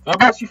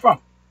 Whereabouts you from?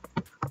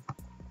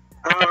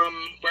 Where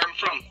I'm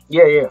from?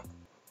 Yeah.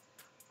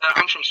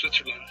 I'm from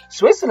Switzerland.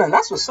 Switzerland?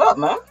 That's what's up,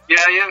 man.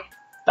 Yeah.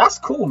 That's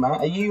cool, man.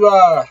 Are you,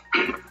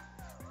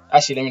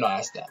 Actually, let me not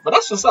ask that. But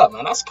that's what's up,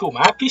 man. That's cool,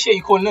 man. I appreciate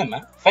you calling in,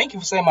 man. Thank you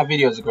for saying my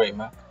videos are great,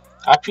 man.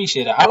 I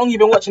appreciate that. How long you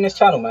been watching this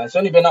channel, man? It's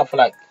only been up for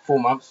like 4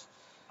 months.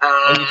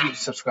 When did you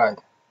subscribe?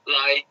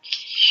 Like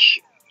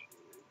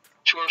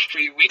 2 or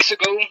 3 weeks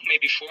ago,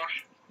 maybe 4.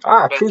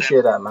 I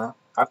appreciate that, man.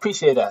 I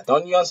appreciate that.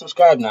 Don't you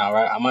unsubscribe now,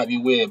 right? I might be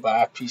weird, but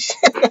I appreciate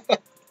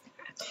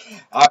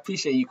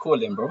you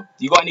calling, bro.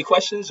 You got any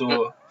questions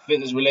or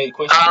fitness-related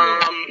questions?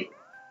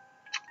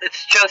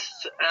 It's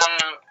just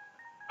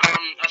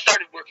I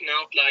started working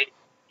out like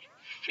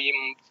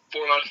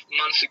 4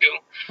 months ago.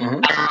 Mm-hmm.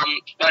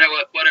 But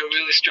what I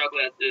really struggle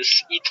at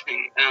is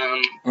eating.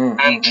 And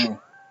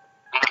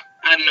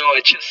I don't know,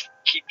 I just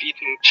keep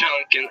eating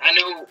junk, and I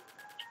know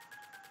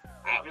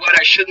what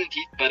I shouldn't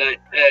eat, but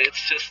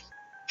it's just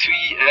to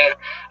eat. I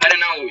don't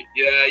know.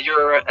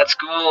 You're at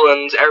school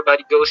and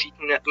everybody goes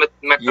eating at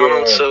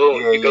McDonald's, so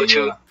you go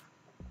to.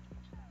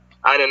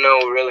 I don't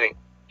know really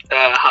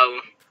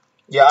how.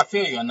 Yeah, I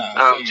feel you on that.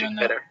 I feel you on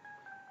that. Better.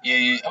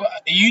 Yeah.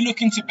 Are you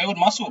looking to build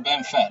muscle or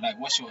burn fat? Like,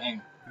 what's your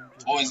aim?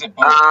 Or is it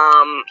both?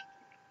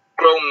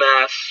 Grow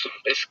mass,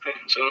 basically.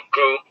 So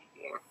grow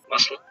more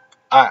muscle.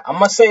 Alright, I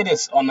must say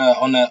this on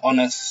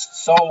a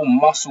soul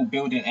muscle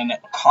building in a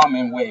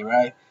calming way,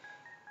 right?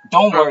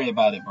 Don't worry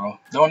about it, bro.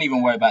 Don't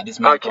even worry about this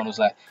McDonald's.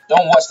 Like,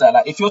 don't watch that.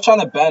 Like, if you're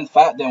trying to burn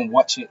fat, then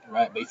watch it,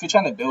 right? But if you're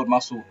trying to build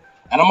muscle,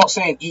 and I'm not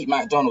saying eat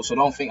McDonald's, so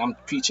don't think I'm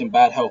preaching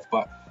bad health,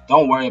 but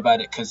don't worry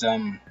about it, because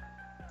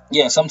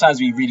yeah, sometimes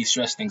we really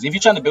stress things. If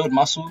you're trying to build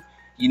muscle,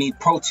 you need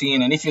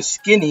protein, and if you're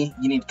skinny,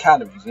 you need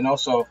calories, you know.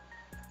 So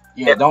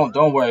yeah,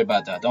 don't worry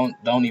about that.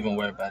 Don't even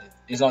worry about it.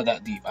 It's not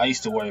that deep. I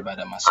used to worry about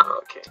that myself.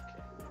 Okay.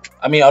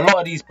 I mean, a lot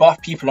of these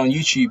buff people on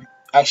YouTube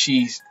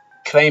actually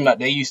claim that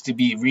they used to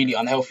be really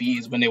unhealthy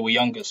eaters when they were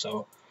younger.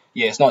 So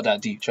yeah, it's not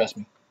that deep. Trust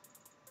me.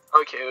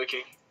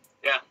 Okay.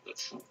 Yeah,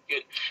 that's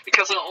good.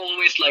 Because I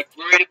always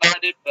worried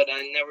about it, but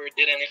I never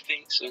did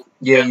anything. So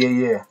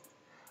yeah.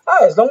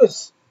 As long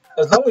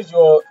as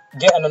you're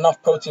getting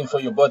enough protein for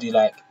your body,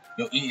 like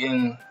you're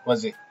eating,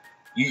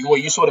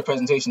 you saw the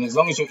presentation. As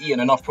long as you're eating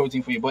enough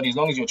protein for your body, as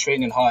long as you're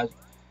training hard,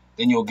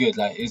 then you're good.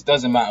 Like, it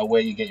doesn't matter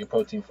where you get your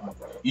protein from.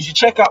 You should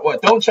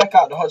don't check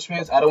out the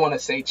Hodgsons. I don't want to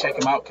say check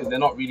them out because they're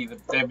not really,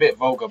 they're a bit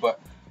vulgar, but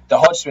the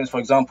Hodgsons, for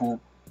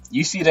example,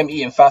 you see them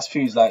eating fast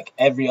foods like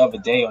every other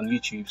day on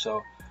YouTube,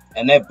 so,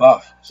 and they're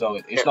buff, so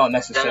it's not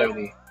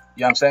necessarily, you know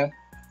what I'm saying?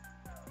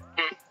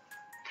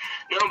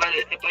 No, but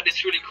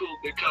it's really cool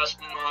because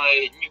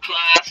my new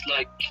class, 2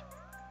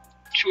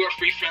 or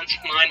 3 friends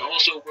of mine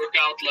also work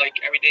out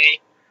every day,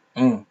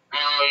 and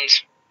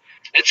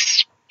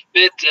it's a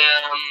bit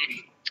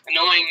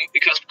annoying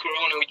because of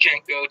Corona we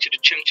can't go to the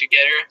gym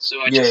together,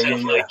 so I just have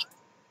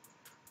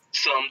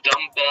some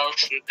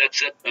dumbbells and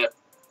that's it. But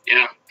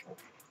yeah.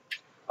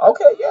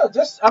 Okay, yeah.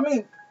 I'm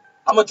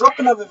gonna drop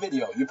another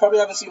video. You probably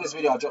haven't seen this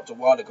video I dropped a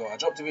while ago. I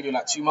dropped a video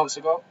 2 months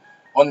ago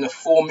on the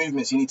 4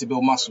 movements you need to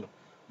build muscle.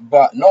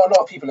 But not a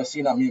lot of people have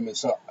seen that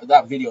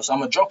video. So I'm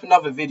gonna drop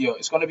another video.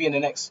 It's gonna be in the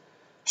next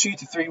 2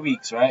 to 3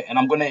 weeks, right? And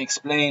I'm gonna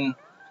explain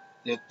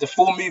the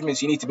 4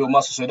 movements you need to build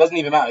muscle. So it doesn't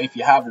even matter if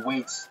you have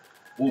weights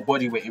or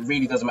body weight. It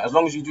really doesn't matter. As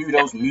long as you do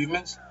those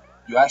movements,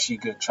 you're actually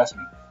good. Trust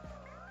me.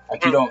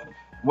 You don't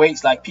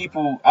weights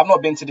people. I've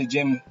not been to the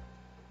gym.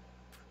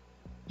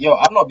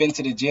 I've not been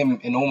to the gym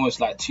in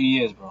almost 2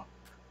 years, bro.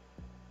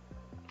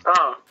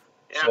 Oh,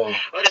 yeah. So,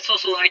 but it's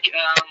also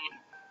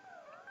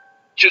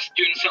just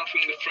doing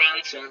something with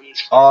friends and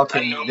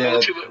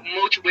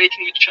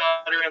motivating each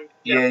other and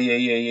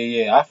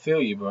yeah. I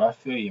feel you, bro. I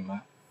feel you,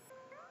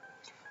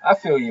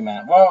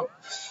 man. Well,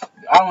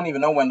 I don't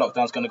even know when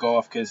lockdown's gonna go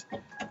off because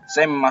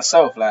same with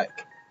myself.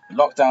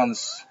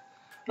 Lockdown's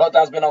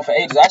been on for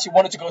ages. I actually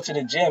wanted to go to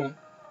the gym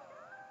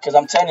because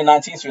I'm turning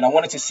 19 soon. I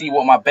wanted to see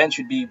what my bench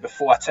would be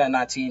before I turn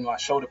 19, my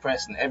shoulder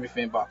press and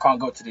everything, but I can't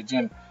go to the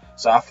gym.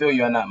 So I feel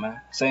you on that, man.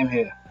 Same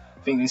here. I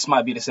think this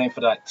might be the same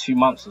for 2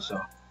 months or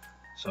so.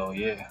 So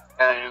yeah.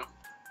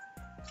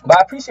 But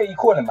I appreciate you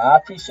calling, man. I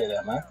appreciate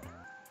that, man.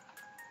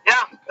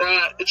 Yeah,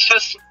 it's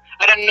just,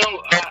 I don't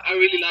know. I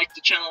really like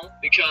the channel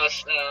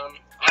because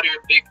other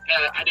big,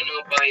 I don't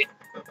know,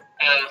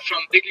 from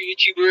bigger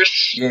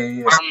YouTubers,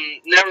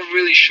 I'm never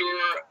really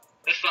sure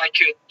if I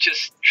could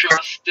just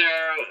trust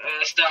their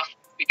stuff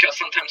because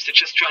sometimes they're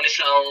just trying to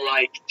sell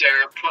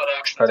their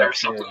products and their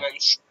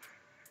supplements,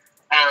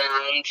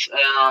 and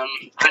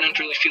I don't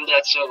really feel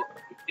that. So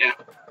yeah.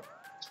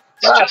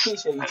 But I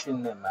appreciate you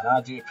tuning in, man.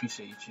 I do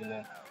appreciate you tuning in,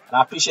 and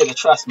I appreciate the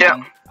trust,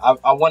 man.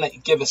 I want to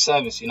give a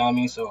service, you know what I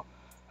mean? So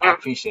I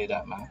appreciate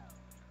that, man.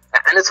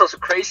 And it's also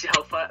crazy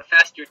how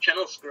fast your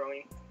channel's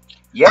growing.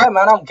 Yeah,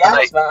 man, I'm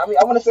gassed, man. I mean,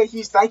 I want to say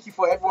huge thank you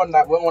for everyone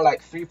that went on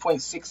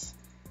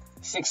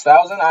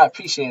 3,600. I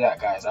appreciate that,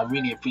 guys. I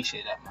really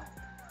appreciate that, man.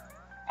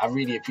 I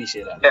really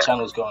appreciate that. The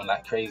channel's going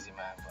crazy,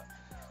 man. But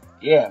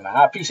yeah, man,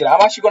 I appreciate it. I'm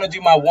actually going to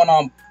do my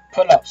 1-arm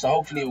pull-up, so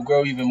hopefully it will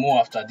grow even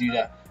more after I do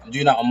that. I'm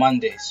doing that on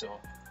Monday, so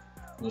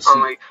we'll see.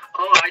 I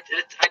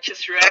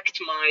just wrecked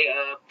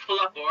my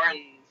pull-up bar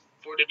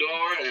for the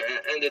door,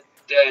 and it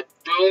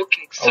broke,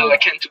 so I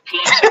can't do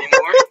pull-ups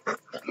anymore.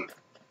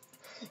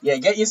 Yeah,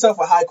 get yourself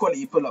a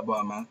high-quality pull-up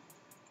bar, man.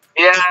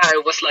 Yeah,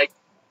 it was $20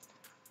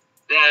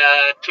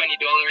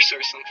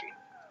 or something.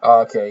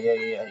 Oh, okay,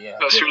 yeah.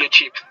 It was really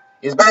cheap.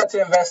 It's better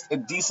to invest a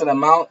decent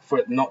amount for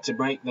it not to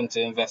break than to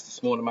invest a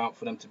small amount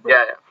for them to break.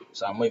 Yeah.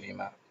 So I'm with you,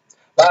 man.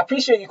 But I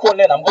appreciate you calling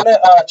in. I'm gonna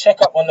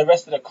check up on the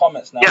rest of the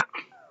comments now. Yeah.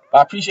 But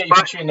I appreciate you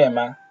for tuning in,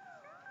 man.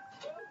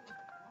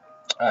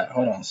 Alright,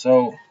 hold on.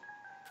 So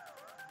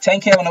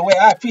 10K on the way.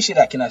 I appreciate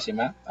that, Kinashi,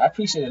 man. I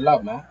appreciate the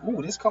love, man.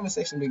 Ooh, this comment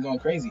section been going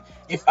crazy.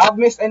 If I've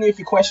missed any of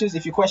your questions,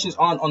 if your questions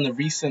aren't on the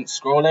recent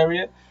scroll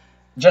area,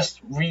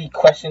 just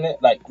re-question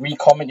it, like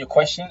re-comment your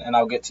question, and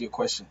I'll get to your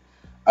question.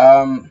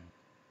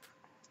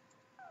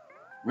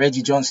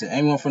 Reggie Johnson,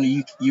 anyone from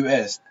the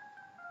US?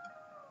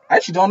 I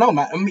actually don't know,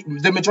 man. I mean,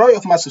 the majority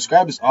of my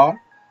subscribers are.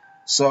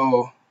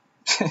 So,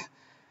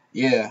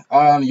 yeah.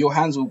 Your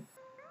hands will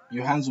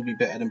be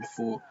better than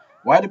before.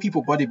 Why do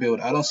people bodybuild?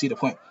 I don't see the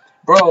point.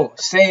 Bro,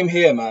 same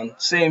here, man.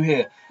 Same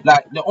here.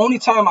 Like, the only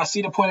time I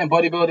see the point in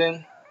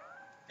bodybuilding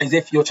is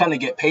if you're trying to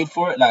get paid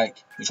for it. Like,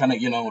 you're trying to,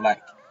 you know,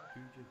 like,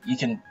 you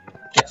can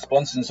get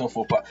sponsors and so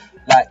forth. But,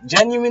 like,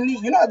 genuinely,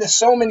 you know, there's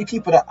so many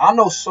people that, I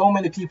know so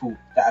many people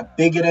that are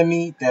bigger than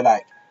me. They're,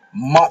 like,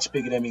 much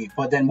bigger than me.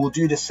 But then we'll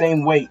do the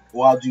same weight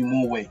or I'll do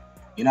more weight.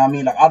 You know what I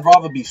mean? Like, I'd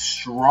rather be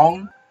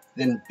strong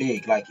than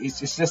big. Like,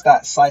 it's just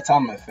that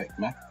Saitama effect,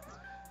 man.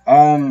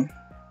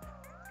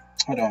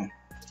 Hold on.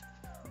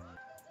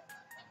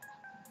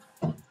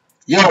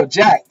 Yo,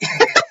 Jack.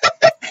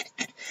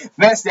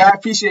 Firstly, I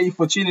appreciate you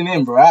for tuning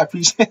in, bro. I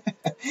appreciate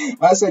it.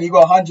 I said you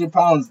got 100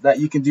 pounds that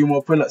you can do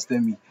more pull-ups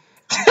than me.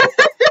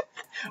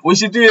 We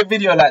should do a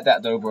video like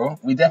that, though, bro.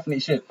 We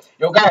definitely should.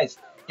 Yo, guys,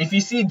 if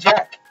you see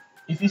Jack,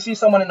 if you see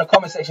someone in the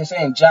comment section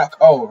saying Jack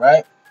O,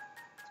 right?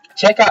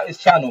 Check out his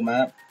channel,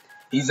 man.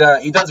 He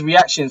does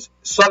reactions,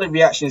 solid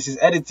reactions. His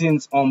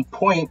editing's on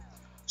point.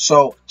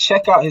 So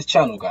check out his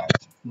channel, guys.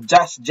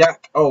 Just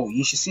Jack O.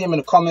 You should see him in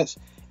the comments.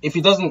 If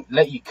he doesn't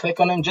let you click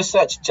on him, just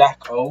search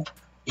Jack O.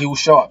 He will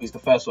show up. He's the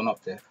first one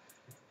up there.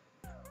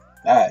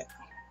 Alright.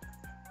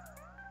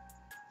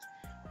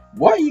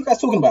 What are you guys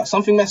talking about?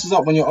 Something messes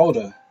up when you're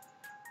older.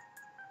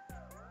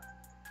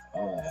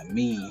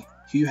 Me.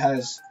 Who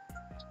has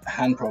a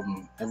hand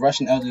problem? A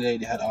Russian elderly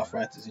lady had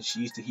arthritis and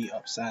she used to heat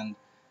up sand.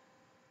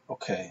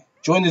 Okay.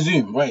 Join the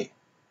Zoom. Wait.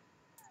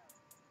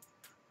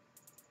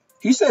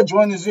 He said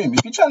join the Zoom.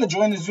 If you're trying to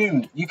join the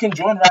Zoom, you can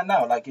join right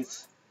now. Like,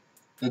 it's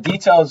the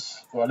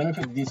details. Well, let me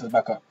put the details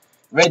back up.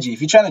 Reggie,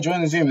 if you're trying to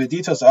join the Zoom, the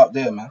details are up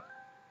there, man.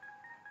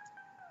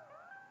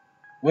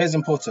 Where's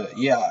Importer?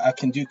 Yeah, I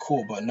can do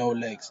core, but no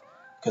legs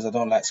because I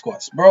don't like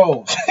squats.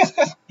 Bro,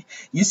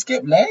 you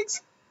skip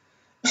legs?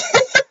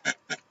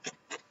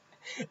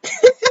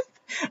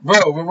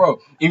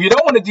 Bro, if you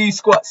don't want to do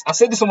squats, I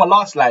said this on my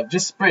last live,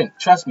 just sprint.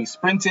 Trust me,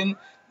 sprinting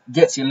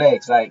gets your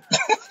legs. Like,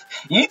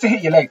 you need to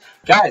hit your legs.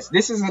 Guys,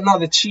 this is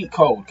another cheat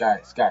code,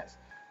 guys.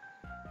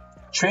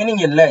 Training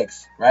your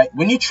legs, right?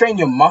 When you train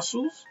your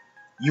muscles,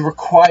 you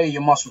require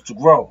your muscles to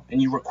grow. And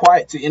you require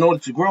it to, in order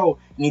to grow,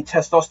 you need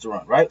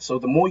testosterone, right? So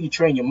the more you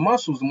train your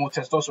muscles, the more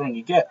testosterone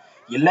you get.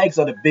 Your legs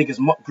are the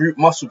biggest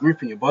muscle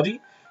group in your body.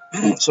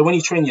 So when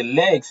you train your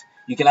legs,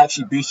 you can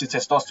actually boost your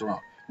testosterone,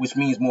 which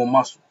means more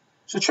muscle.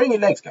 So train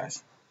your legs,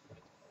 guys.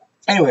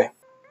 Anyway,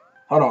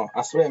 hold on.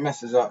 I swear it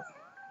messes up.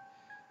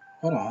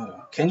 Hold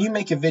on. Can you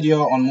make a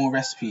video on more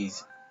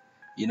recipes?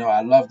 You know,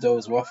 I love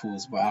those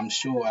waffles, but I'm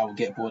sure I will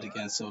get bored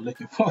again. So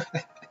looking forward.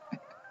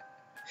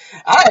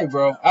 Alright,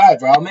 bro.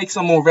 I'll make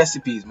some more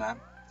recipes, man.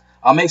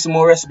 I'll make some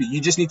more recipes.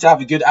 You just need to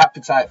have a good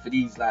appetite for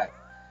these, like,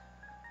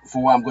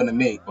 for what I'm gonna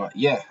make. But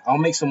yeah, I'll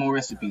make some more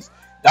recipes.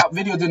 That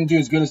video didn't do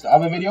as good as the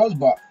other videos,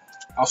 but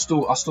I'll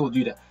still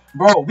do that.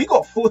 Bro, we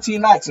got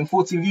 14 likes and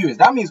 14 viewers.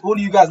 That means all of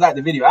you guys like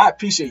the video. I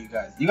appreciate you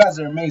guys. You guys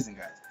are amazing,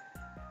 guys.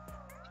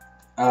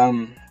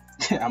 I'm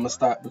gonna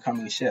start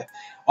becoming a chef.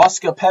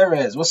 Oscar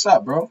Perez, what's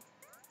up, bro?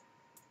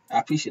 I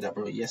appreciate that,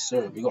 bro. Yes,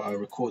 sir. We gotta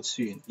record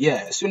soon.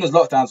 Yeah, as soon as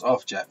lockdown's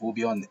off, Jack, we'll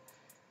be on it.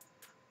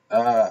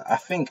 I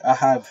think I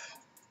have,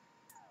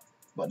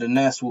 but the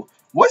nurse will.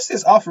 What's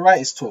this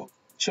arthritis talk?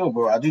 Chill,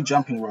 bro. I do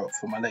jumping rope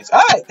for my legs.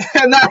 All right,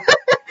 nah.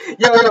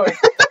 yo.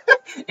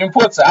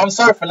 Importer, I'm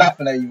sorry for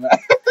laughing at you, man.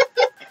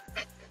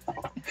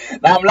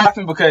 Now I'm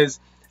laughing because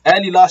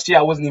early last year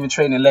I wasn't even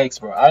training legs,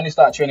 bro. I only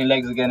started training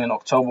legs again in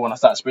October when I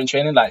started sprint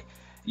training. Like,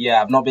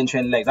 yeah, I've not been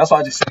training legs. That's why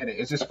I just said it.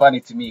 It's just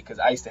funny to me because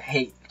I used to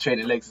hate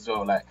training legs as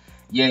well. Like,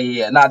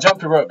 yeah. Nah,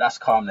 jumping rope, that's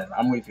calm then.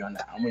 I'm with you on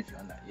that.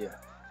 Yeah.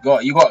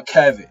 You got to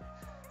curve it.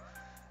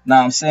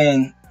 Now I'm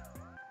saying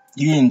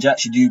you and Jack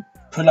should do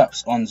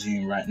pull-ups on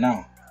Zoom right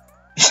now.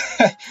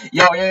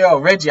 yo,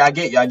 Reggie, I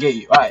get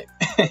you. All right.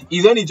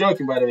 He's only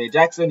joking, by the way.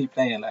 Jack's only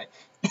playing, like.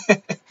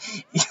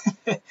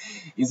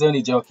 He's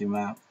only joking,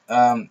 man.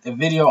 A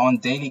video on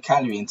daily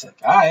calorie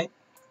intake. All right.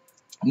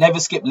 Never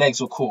skip legs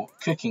or core.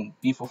 Cooking,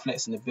 beef or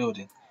flex in the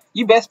building.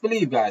 You best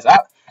believe, guys.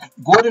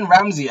 Gordon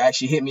Ramsay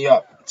actually hit me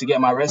up to get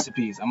my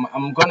recipes.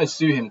 I'm gonna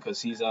sue him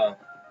because he's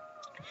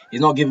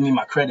not giving me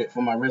my credit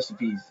for my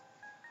recipes.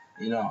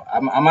 You know,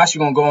 I'm actually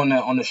gonna go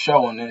on the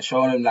show and then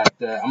show him, like,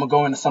 I'm gonna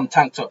go into some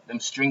tank top, them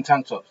string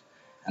tank tops,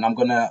 and I'm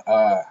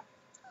gonna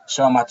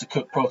show him how to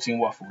cook protein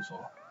waffles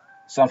or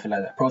something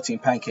like that. Protein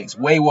pancakes,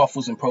 whey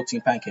waffles and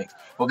protein pancakes.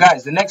 Well,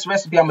 guys, the next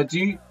recipe I'm gonna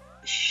do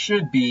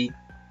should be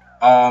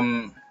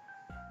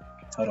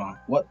hold on,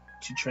 what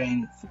to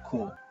train for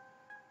core.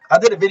 I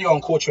did a video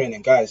on core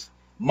training, guys.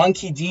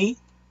 Monkey D,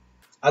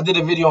 I did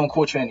a video on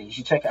core training. You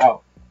should check it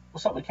out.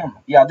 What's up with the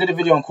camera? Yeah, I did a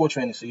video on core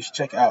training, so you should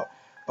check it out.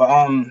 But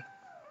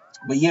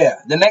But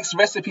yeah, the next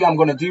recipe I'm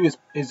gonna do is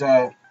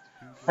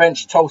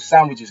French toast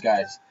sandwiches,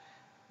 guys.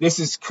 This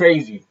is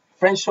crazy.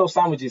 French toast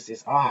sandwiches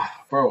is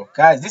bro,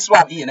 guys. This is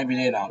what I'm eating every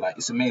day now. Like,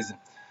 it's amazing.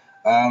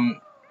 Um,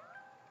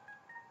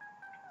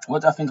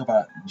 what do I think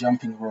about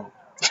jumping rope?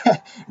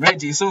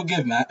 Reggie, it's all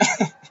good, man.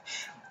 All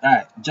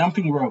right,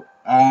 jumping rope.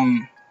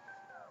 I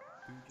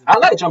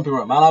like jumping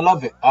rope, man. I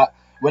love it.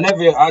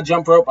 Whenever I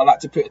jump rope, I like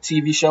to put a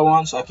TV show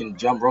on so I can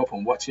jump rope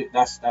and watch it.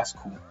 That's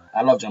cool.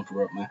 I love jumping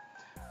rope, man.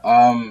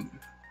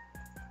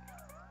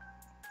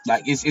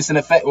 Like it's an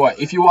effect. What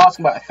if you were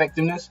asking about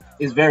effectiveness?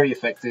 It's very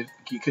effective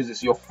because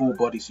it's your full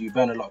body, so you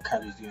burn a lot of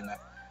calories doing that.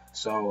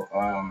 So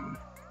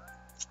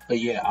but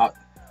yeah,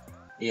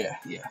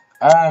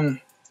 yeah.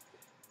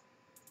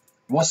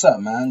 What's up,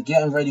 man?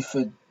 Getting ready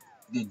for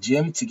the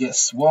gym to get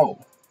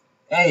swole.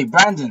 Hey,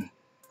 Brandon,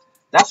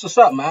 that's what's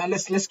up, man.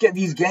 Let's get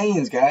these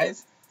gains,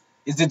 guys.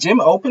 Is the gym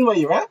open where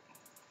you're at?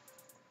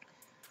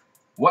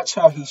 Watch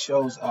how he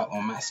shows up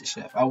on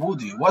MasterChef. I will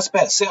do. What's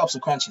better, sit-ups or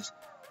crunches?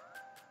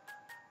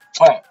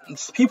 Alright,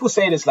 people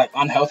say it's like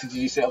unhealthy to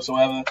do sit-ups or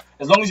whatever.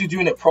 As long as you're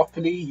doing it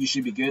properly, you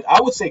should be good.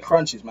 I would say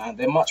crunches, man.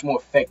 They're much more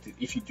effective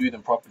if you do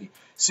them properly.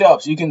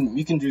 Sit-ups, you can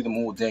do them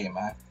all day,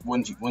 man.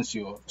 Once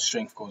your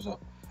strength goes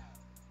up.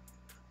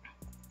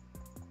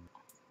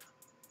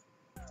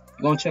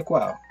 You gonna check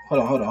what out?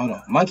 Hold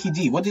on. Monkey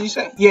D, what did you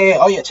say? Yeah.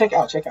 Oh yeah, check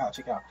out.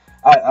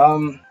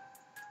 Alright,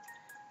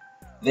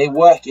 they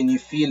work and you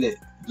feel it.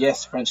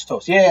 Yes, French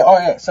toast. Yeah. Oh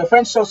yeah. So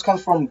French toast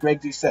comes from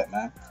Greg Doucette,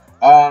 man.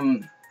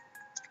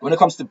 When it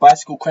comes to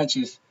bicycle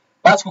crunches.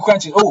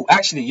 Oh,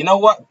 actually, you know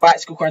what?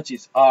 Bicycle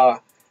crunches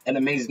are an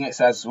amazing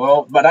exercise as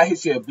well. But that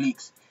hits your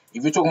obliques.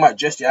 If you're talking about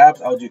just your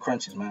abs, I'll do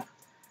crunches, man.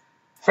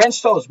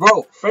 French toast,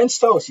 bro. French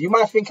toast. You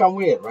might think I'm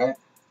weird, right?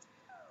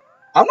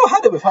 I've not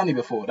had it with honey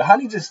before. The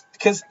honey just,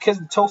 because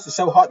the toast is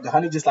so hot, the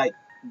honey just like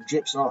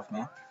drips off,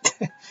 man.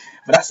 But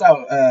that's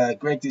how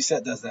Greg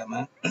Doucette does that,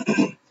 man.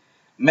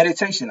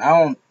 Meditation.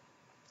 I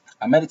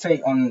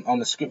meditate on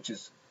the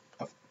scriptures.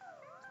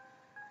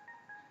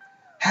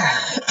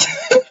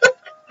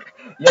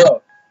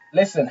 Yo,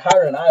 listen,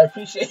 Haran, I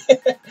appreciate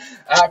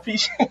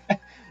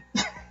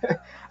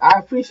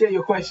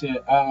your question.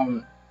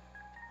 I'm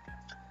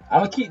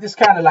gonna keep this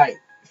kind of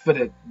like for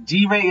the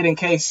G-rated in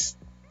case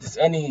there's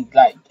any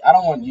like I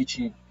don't want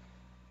YouTube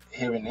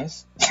hearing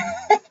this.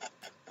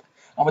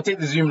 I'm gonna take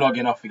the Zoom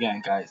login off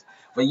again, guys.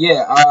 But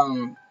yeah,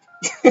 I'm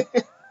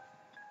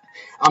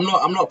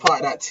not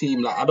part of that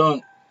team. Like I'm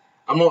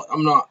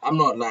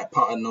not like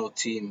part of no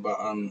team. But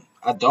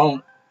I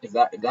don't if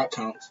that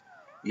counts.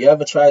 You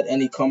ever tried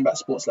any combat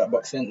sports like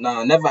boxing?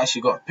 Nah, I never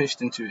actually got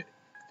pushed into it.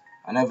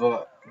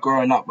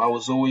 Growing up, I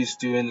was always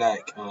doing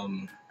like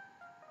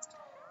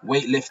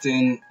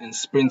weightlifting and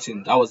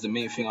sprinting. That was the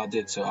main thing I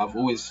did. So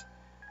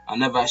I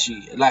never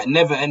actually, like,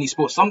 never any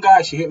sport. Some guy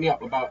actually hit me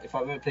up about if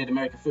I've ever played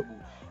American football.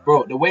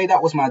 Bro, the way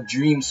that was my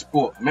dream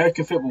sport.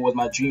 American football was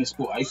my dream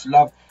sport. I used to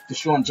love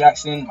Deshaun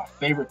Jackson, my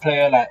favorite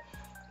player. Like,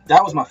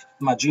 that was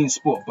my dream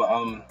sport. But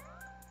I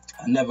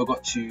never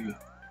got to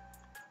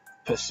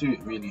pursue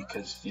it really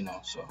because, you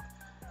know, so.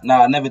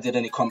 Nah, I never did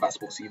any combat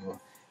sports either.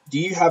 Do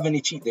you have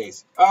any cheat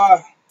days?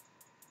 I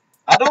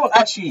don't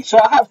actually. So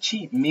I have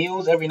cheat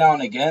meals every now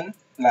and again.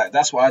 Like,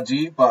 that's what I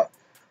do. But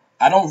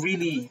I don't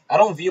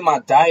view my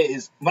diet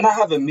as, when I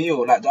have a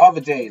meal, like the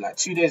other day, like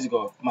 2 days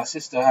ago, my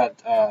sister had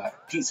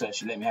pizza.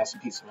 She let me have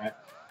some pizza, right?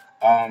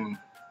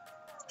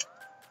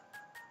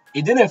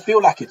 It didn't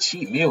feel like a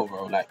cheat meal,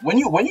 bro. Like, when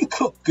you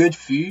cook good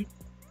food,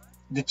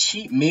 the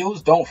cheat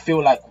meals don't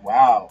feel like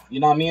wow. You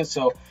know what I mean?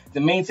 So the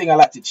main thing I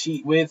like to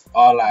cheat with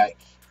are like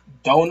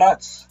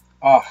donuts.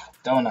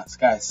 Donuts,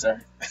 guys,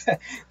 sorry.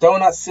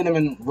 Donuts,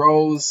 cinnamon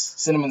rolls,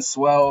 cinnamon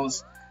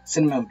swirls,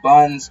 cinnamon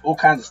buns, all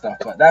kinds of stuff.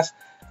 But that's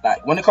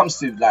like, when it comes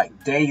to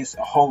like days,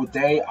 a whole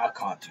day, I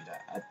can't do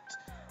that.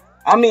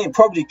 I mean,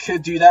 probably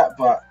could do that,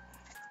 but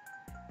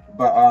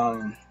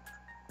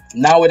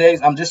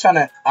nowadays I'm just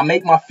I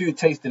make my food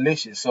taste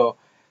delicious. So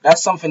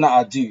that's something that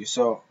I do.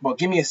 So, but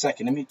give me a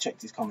second. Let me check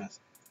these comments.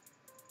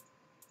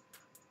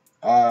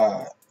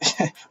 But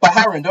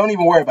Haran, don't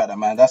even worry about that,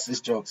 man. That's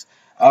just jokes.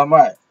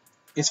 Right.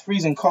 It's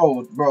freezing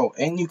cold, bro.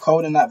 Ain't you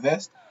cold in that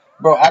vest?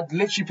 Bro, I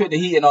literally put the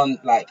heating on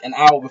like an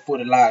hour before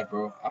the live,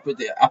 bro. I put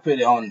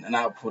it on an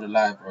hour before the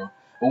live, bro.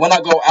 But when I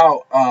go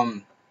out,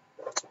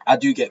 I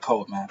do get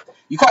cold, man.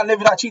 You can't live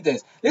without cheat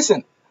days.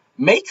 Listen,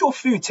 make your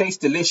food taste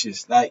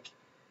delicious. Like,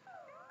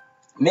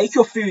 make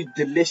your food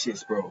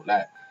delicious, bro.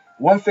 Like,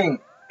 one thing,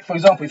 for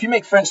example, if you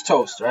make French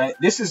toast, right?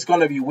 This is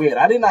gonna be weird.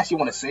 I didn't actually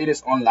want to say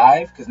this on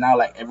live because now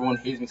like everyone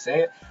hears me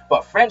say it.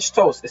 But French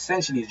toast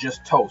essentially is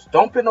just toast.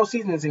 Don't put no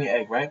seasonings in your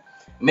egg, right?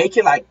 Make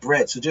it like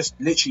bread. So just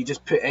literally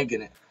just put egg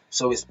in it.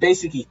 So it's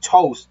basically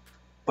toast,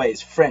 but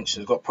it's French. So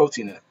it's got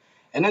protein in it.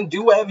 And then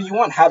do whatever you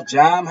want. Have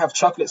jam, have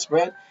chocolate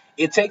spread.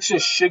 It takes your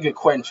sugar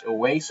quench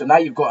away. So now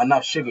you've got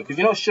enough sugar. Because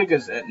you know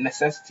sugar's a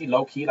necessity,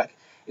 low-key. Like,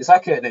 it's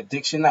like an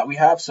addiction that we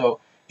have.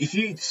 So if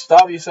you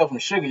starve yourself from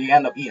sugar, you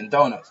end up eating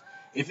donuts.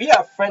 If you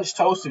have French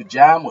toast with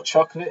jam or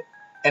chocolate,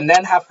 and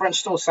then have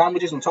French toast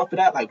sandwiches on top of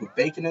that, like with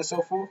bacon and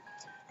so forth,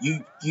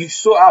 you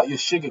sort out your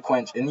sugar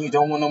quench and you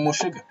don't want no more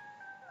sugar.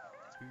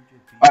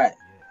 All right.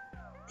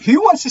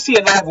 Who wants to see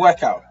a live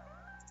workout?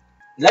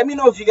 Let me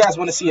know if you guys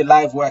want to see a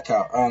live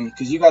workout.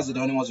 Because you guys are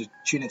the only ones who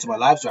tune into my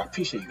live, so I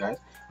appreciate you guys.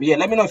 But yeah,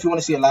 let me know if you want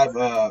to see a live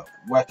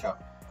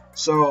workout.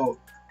 So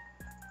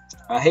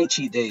I hate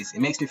cheat days. It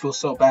makes me feel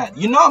so bad.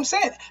 You know what I'm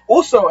saying?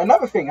 Also,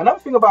 another thing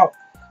about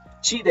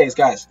cheat days,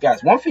 guys.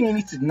 One thing you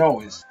need to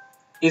know is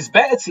it's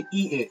better to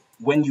eat it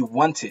when you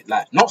want it.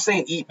 Like, not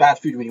saying eat bad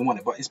food when you want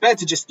it, but it's better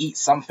to just eat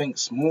something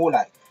small.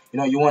 Like, you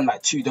know, you want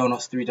like 2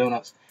 donuts, 3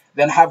 donuts,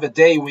 then have a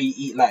day where you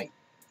eat like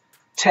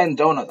 10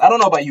 donuts. I don't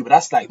know about you, but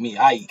that's like me.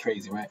 I eat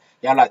crazy, right?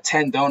 You have like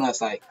 10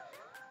 donuts, like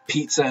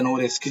pizza and all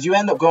this, because you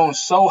end up going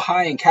so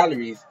high in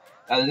calories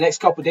that the next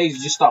couple of days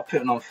you just start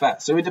putting on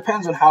fat. So it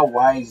depends on how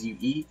wise you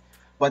eat.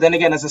 But then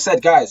again, as I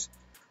said, guys,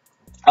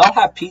 I'll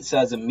have pizza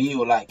as a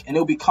meal, like, and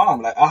it'll be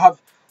calm. Like, I'll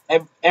have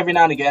every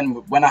now and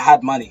again when I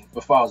had money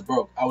before I was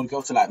broke, I would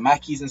go to like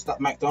Mackey's and stuff,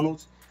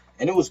 McDonald's,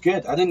 and it was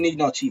good. I didn't need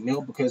no cheap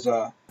meal because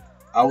I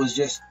was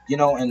just, you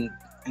know, and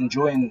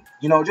enjoying,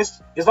 you know,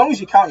 just as long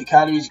as you count your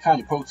calories, you count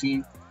your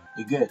protein,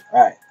 you're good.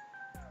 All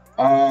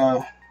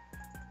right.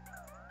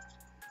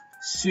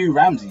 Sue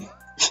Ramsey.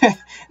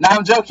 Nah,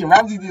 I'm joking.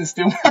 Ramsey didn't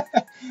steal.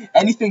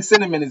 Anything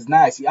cinnamon is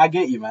nice. I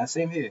get you, man.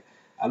 Same here.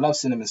 I love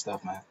cinnamon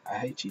stuff, man. I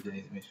hate cheat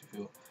days. It makes me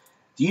feel.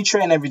 Do you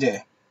train every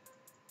day?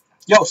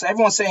 Yo, so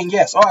everyone's saying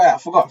yes. Oh yeah, I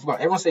forgot.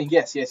 Everyone's saying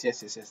yes.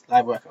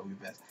 Live workout would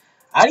be best.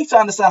 I need to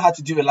understand how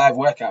to do a live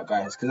workout,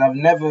 guys, because I've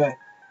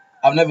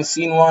never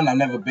seen one. I've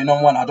never been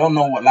on one. I don't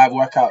know what live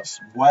workouts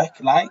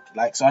work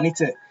like. So I need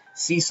to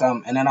see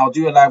some, and then I'll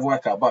do a live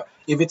workout. But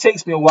if it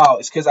takes me a while,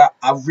 it's because I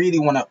really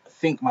want to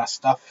think my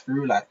stuff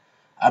through. Like,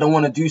 I don't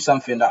want to do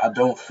something that I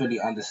don't fully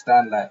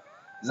understand. Like,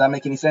 does that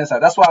make any sense?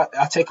 Like, that's why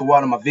I take a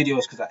while on my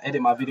videos, because I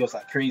edit my videos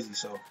like crazy.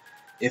 So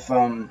if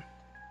I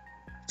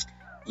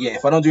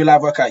don't do a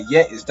live workout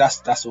yet,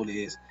 that's all it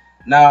is.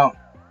 Now,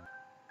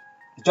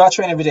 do I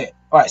train every day?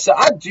 All right, so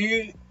I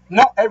do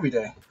not every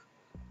day.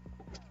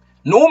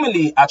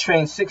 Normally, I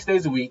train 6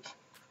 days a week,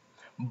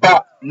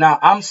 but now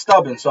I'm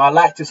stubborn, so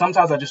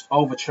sometimes I just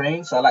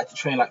overtrain, so I like to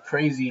train like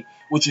crazy,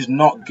 which is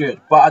not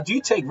good. But I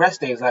do take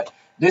rest days. Like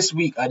this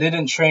week, I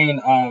didn't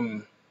train.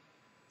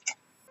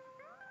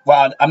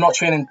 Well, I'm not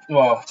training.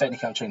 Well,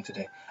 technically, I'm training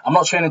today. I'm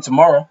not training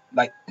tomorrow.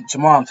 Like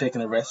tomorrow, I'm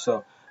taking a rest,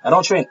 so I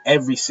don't train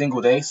every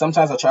single day.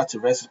 Sometimes I try to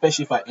rest,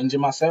 especially if I injure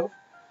myself.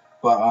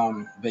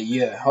 But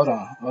yeah, hold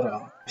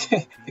on.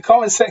 The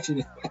comment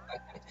section.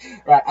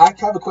 Right, I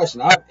have a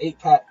question. I have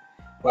 8-pack,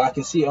 but I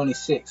can see only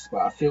 6. But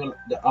I feel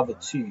the other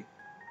 2.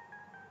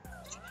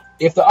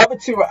 If the other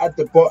 2 are at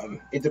the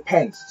bottom, it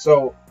depends.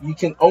 So you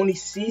can only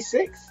see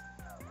 6.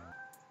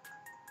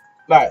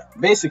 Like,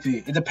 basically,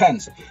 it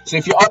depends. So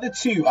if your other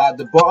 2 are at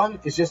the bottom,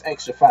 it's just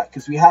extra fat,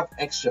 because we have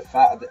extra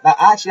fat. Like,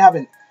 I have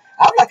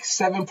like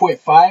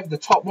 7.5. The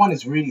top one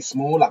is really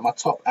small. Like, my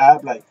top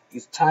ab, like,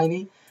 is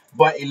tiny,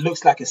 but it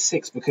looks like a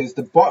 6, because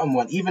the bottom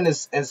one, even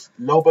as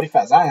low body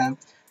fat as I am,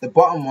 the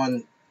bottom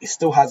one, it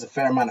still has a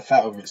fair amount of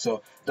fat over it.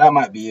 So that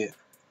might be it.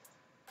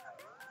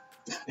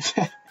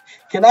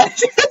 Can I?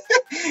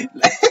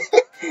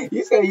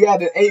 You said you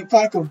had an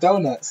 8-pack of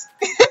donuts.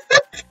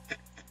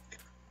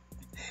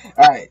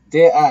 Alright,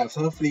 dear abs.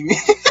 Hopefully,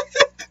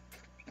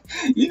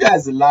 you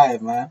guys are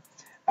live, man.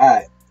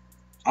 Alright,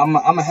 I'm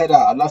gonna head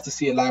out. I'd love to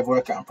see a live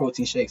workout and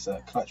protein shakes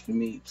are clutch for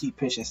me. Keep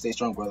pushing, stay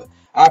strong, brother.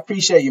 I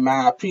appreciate you,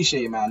 man.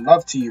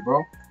 Love to you,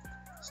 bro.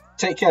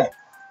 Take care.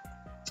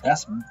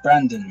 That's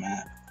Brandon,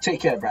 man.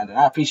 Take care, Brandon.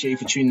 I appreciate you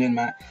for tuning in,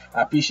 man.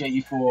 I appreciate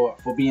you for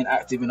being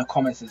active in the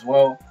comments as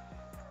well.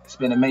 It's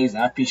been amazing.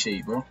 I appreciate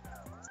you, bro.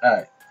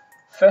 Alright.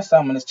 First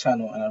time on this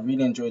channel, and I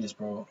really enjoy this,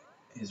 bro.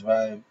 His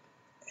vibe.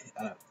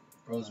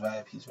 Bro's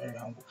vibe. He's very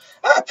humble.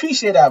 I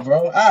appreciate that,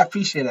 bro. I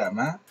appreciate that,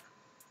 man.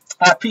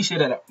 I appreciate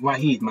that,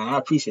 Wahid, man. I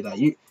appreciate that.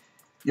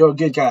 You're a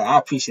good guy. I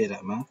appreciate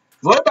that, man.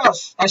 What about...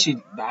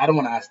 Actually, I don't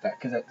want to ask that,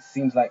 because it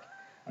seems like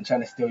I'm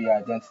trying to steal your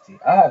identity.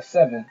 I have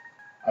 7.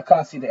 I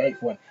can't see the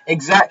 8th one.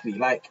 Exactly.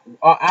 Like,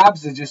 our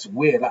abs are just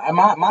weird. Like,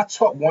 my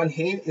top one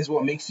here is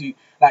what makes you...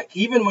 Like,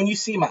 even when you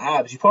see my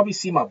abs, you probably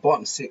see my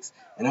bottom 6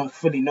 and don't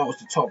fully notice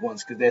the top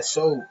ones, because they're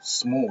so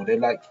small. They're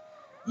like...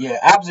 Yeah,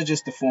 abs are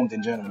just deformed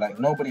in general. Like,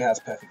 nobody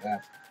has perfect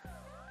abs.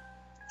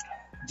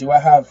 Do I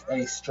have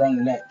a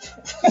strong neck?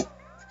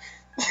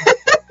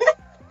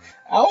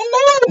 I don't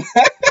know,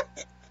 man.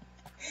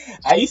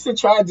 I used to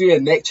try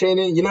doing neck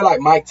training. You know, like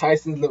Mike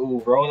Tyson's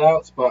little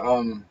rollouts, but,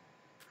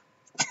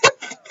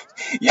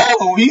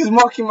 yo, he's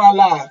mocking my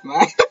life,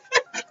 man.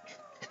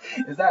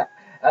 Is that...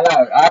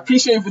 Hello. I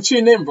appreciate you for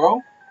tuning in,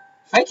 bro.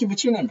 Thank you for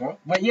tuning in, bro.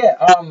 But yeah,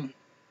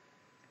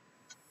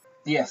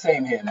 yeah,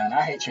 same here, man.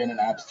 I hate training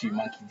abs too,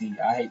 Monkey D.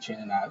 I hate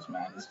training abs,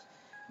 man.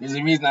 There's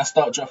a reason I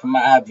start dropping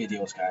my ab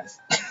videos, guys.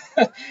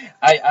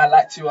 I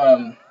like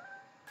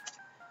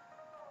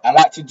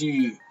to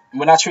do,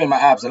 when I train my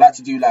abs, I like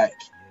to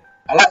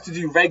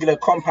do regular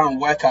compound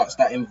workouts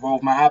that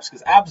involve my abs,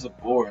 because abs are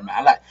boring,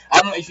 man. I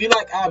don't know, if you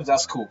like abs,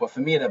 that's cool, but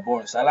for me, they're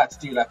boring. So I like to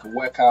do like a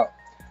workout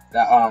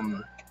that,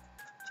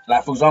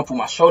 like for example,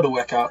 my shoulder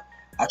workout,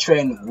 I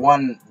train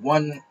one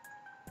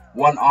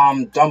one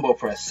arm dumbbell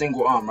press,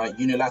 single arm, right,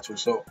 unilateral.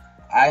 So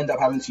I end up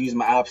having to use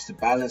my abs to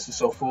balance and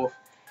so forth.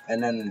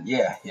 And then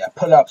yeah,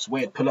 pull-ups,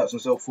 weight pull-ups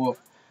and so forth.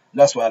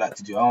 That's what I like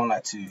to do. I don't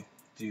like to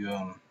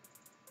do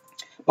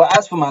but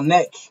as for my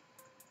neck,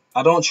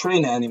 I don't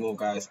train it anymore,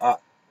 guys. I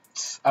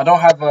don't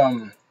have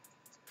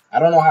I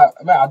don't know how.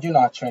 Well, I do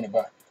know how to train it,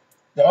 but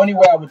the only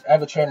way I would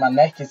ever train my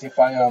neck is if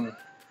I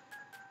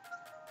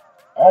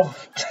oh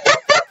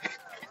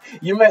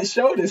you meant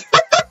shoulders.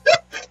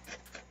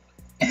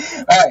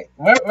 Alright,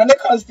 when it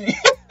comes to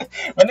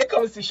when it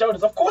comes to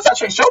shoulders, of course I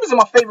train. Shoulders are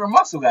my favorite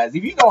muscle, guys.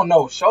 If you don't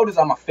know, shoulders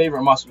are my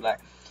favorite muscle. Like,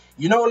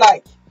 guys,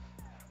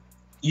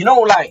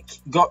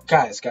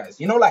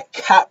 like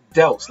cap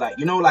delts,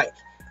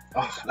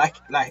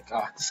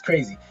 it's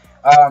crazy.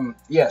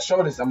 Yeah,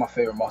 shoulders are my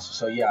favorite muscle.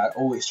 So yeah, I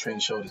always train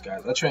shoulders,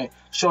 guys. I train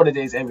shoulder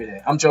days every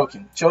day. I'm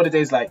joking. Shoulder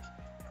days like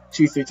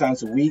 2-3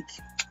 times a week.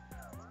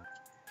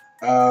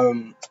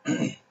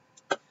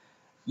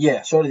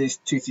 Yeah, shoulder days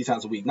 2-3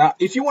 times a week. Now,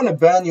 if you want to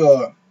burn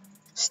your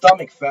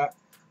stomach fat,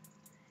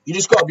 you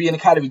just gotta be in a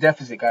calorie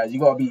deficit, guys. You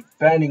gotta be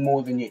burning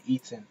more than you're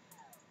eating.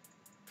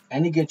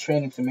 Any good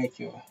training to make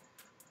your.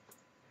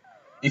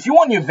 If you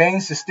want your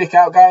veins to stick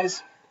out,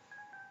 guys,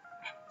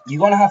 you're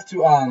gonna have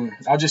to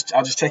I'll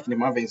just check if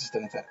my veins are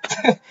still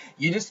intact.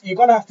 You're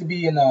gonna have to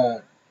be in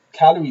a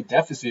calorie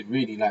deficit,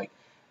 really. Like,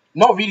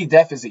 not really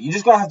deficit. You're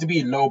just gonna have to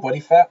be low body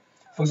fat.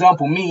 For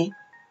example, me,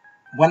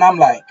 when I'm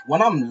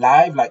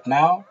live, like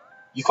now,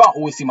 you can't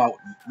always see my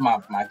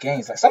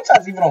gains. Like,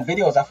 sometimes even on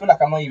videos, I feel like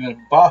I'm not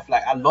even buff.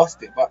 Like, I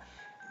lost it. But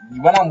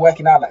when I'm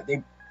working out, like,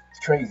 they're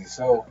crazy.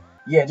 So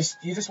yeah,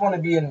 you just want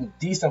to be in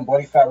decent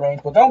body fat range,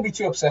 but don't be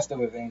too obsessed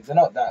with veins. They're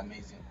not that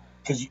amazing.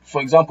 Because,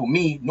 for example,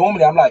 me,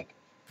 normally I'm like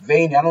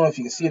veiny. I don't know if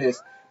you can see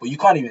this, but you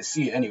can't even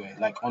see it anyway,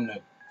 like on the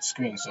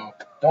screen. So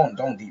don't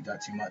deep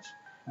that too much.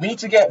 We need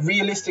to get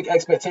realistic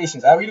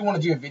expectations. I really want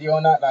to do a video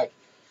on that, like,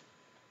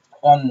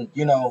 on,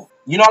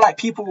 like,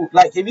 people,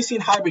 like, have you seen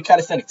hybrid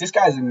calisthenics? This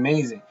guy is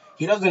amazing.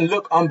 He doesn't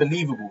look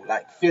unbelievable,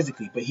 like,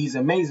 physically, but he's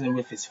amazing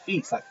with his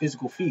feats, like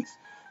physical feats.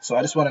 So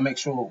I just want to make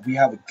sure we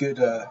have a good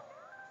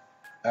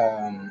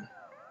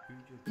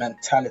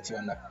mentality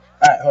on that.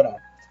 All right, hold on.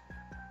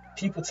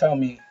 People tell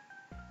me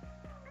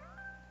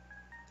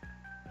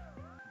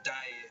diet.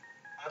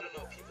 I don't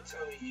know. People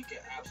tell me you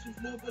get abs with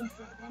no body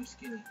fat, but I'm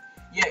skinny.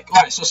 Yeah,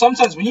 right. So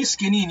sometimes when you're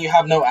skinny and you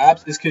have no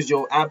abs, it's because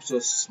your abs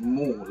are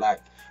small.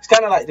 Like, it's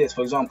kind of like this.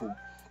 For example,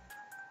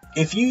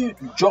 if you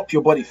drop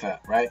your body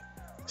fat, right?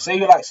 Say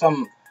you're like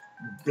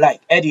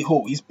like Eddie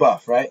Hall, he's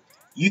buff, right?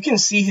 You can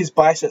see his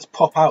biceps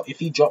pop out if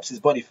he drops his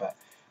body fat.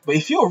 But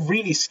if you're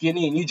really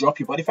skinny and you drop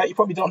your body fat, you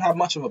probably don't have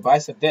much of a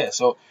bicep there.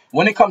 So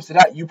when it comes to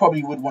that, you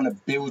probably would want to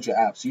build your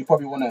abs. So you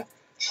probably want to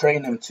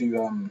train them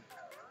to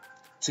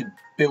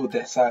build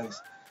their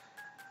size,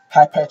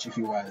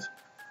 hypertrophy wise.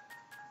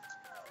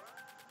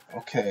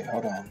 Okay,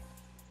 hold on.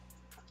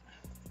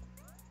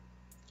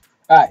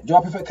 Alright, do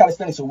I prefer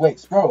calisthenics or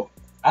weights? Bro,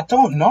 I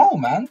don't know,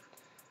 man.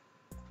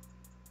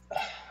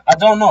 I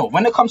don't know.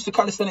 When it comes to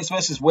calisthenics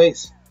versus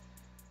weights,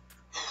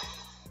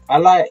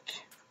 I'm gonna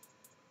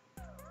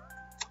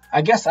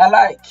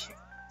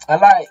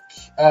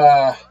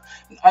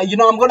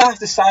have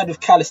to side with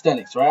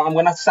calisthenics, right? I'm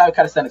gonna have to side with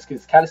calisthenics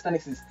because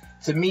calisthenics is,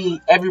 to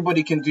me,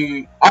 everybody can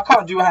do. I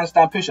can't do a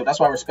handstand push-up. That's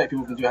why I respect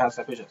people who can do a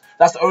handstand push-up.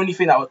 That's the only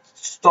thing that would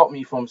stop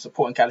me from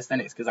supporting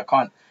calisthenics, because I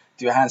can't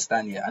do a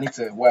handstand yet. I need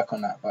to work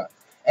on that. But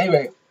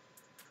anyway,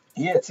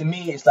 yeah, to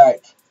me, it's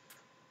like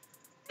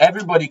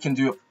everybody can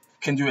do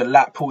a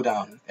lat pull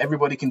down.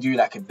 Everybody can do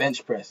like a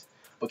bench press.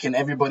 But can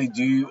everybody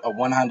do a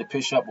one-handed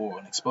push-up or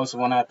an explosive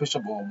one-handed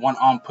push-up or a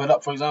one-arm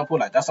pull-up, for example?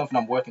 Like, that's something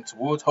I'm working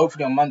towards.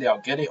 Hopefully on Monday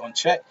I'll get it on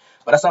check.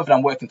 But that's something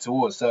I'm working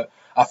towards. So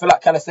I feel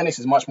like calisthenics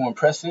is much more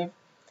impressive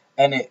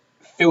and it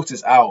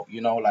filters out,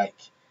 like.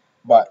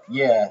 But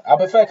yeah, I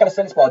prefer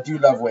calisthenics, but I do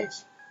love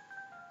weights.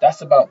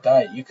 That's about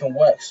diet. You can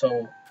work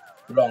so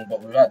long,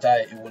 but without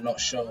diet, it will not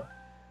show.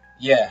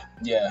 Yeah.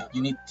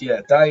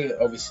 Diet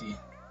obviously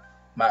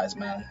matters,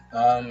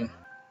 man.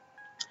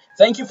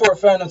 Thank you for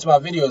referring them to my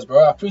videos,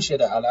 bro. I appreciate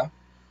that, Allah.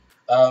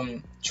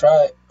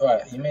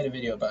 Alright, he made a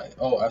video about it.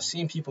 Oh, I've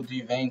seen people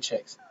do vein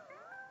checks.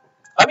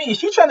 I mean,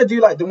 if you're trying to do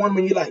like the one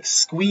when you like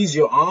squeeze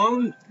your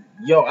arm,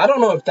 I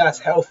don't know if that's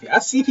healthy. I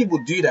see people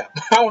do that,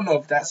 but I don't know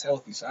if that's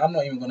healthy. So I'm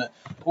not even gonna.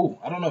 Oh,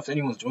 I don't know if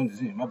anyone's joined the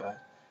Zoom. My bad.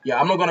 Yeah,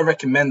 I'm not gonna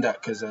recommend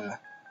that because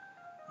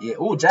yeah.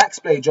 Oh,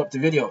 Jacksplay dropped a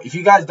video. If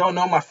you guys don't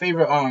know, my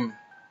favorite one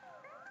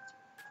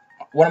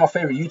of my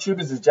favorite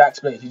YouTubers is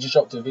Jacksplay. He just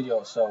dropped a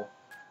video. So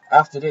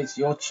after this,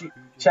 you'll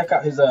check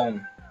out his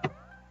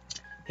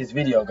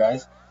video,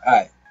 guys.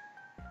 Alright.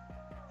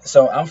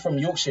 So I'm from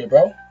Yorkshire,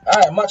 bro.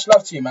 Alright, much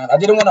love to you, man. I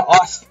didn't want to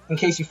ask in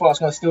case you thought I was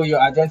gonna steal your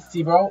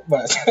identity, bro.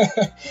 But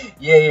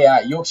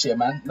yeah, Yorkshire,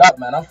 man. Love,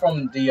 man. I'm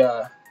from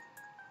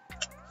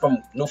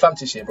from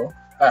Northamptonshire, bro.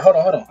 Alright,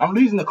 hold on. I'm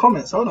losing the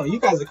comments. Hold on, you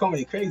guys are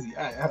commenting crazy.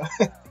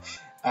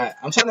 Alright,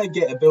 I'm trying to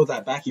get a build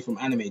like Baki from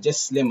anime,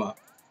 just slimmer.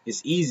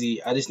 It's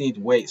easy. I just need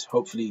weights.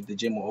 Hopefully the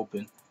gym will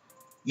open.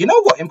 You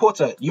know what,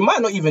 Importer? You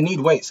might not even need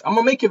weights. I'm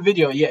gonna make a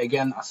video yet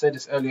again. I said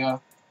this earlier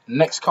in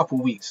next couple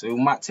weeks. It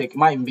might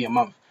even be a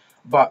month,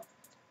 but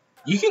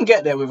you can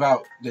get there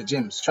without the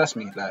gyms. Trust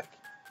me, like.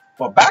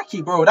 But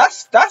Baki, bro,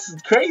 that's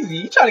crazy.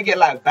 You trying to get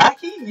like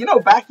Baki? You know,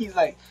 Baki's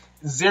like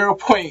 0.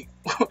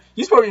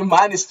 He's probably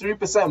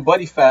 -3%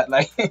 body fat.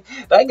 Like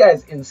that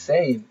guy's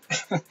insane.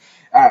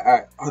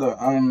 Alright, hold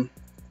on.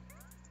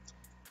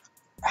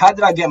 How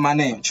did I get my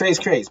name? Trace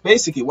Craze.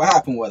 Basically, what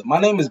happened was my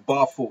name is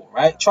Bar 4,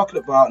 right?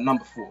 Chocolate Bar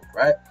number 4,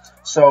 right?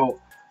 So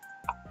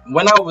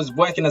when I was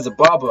working as a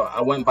barber,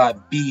 I went by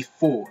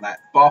B4, like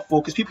Bar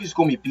 4, because people used to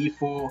call me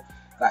B4,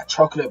 like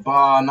Chocolate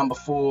Bar number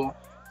 4,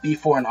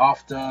 B4 and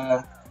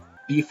after,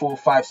 B4,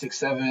 5, 6,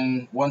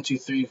 7, 1, 2,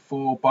 3,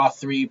 4, Bar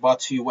 3, Bar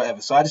 2,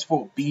 whatever. So I just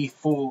thought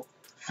B4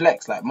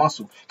 flex, like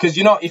muscle. Because,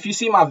 you know, if you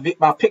see my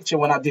picture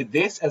when I did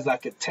this as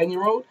like a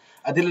 10-year-old,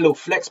 I did a little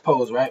flex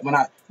pose, right? When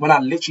I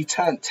literally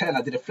turned 10,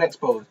 I did a flex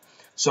pose.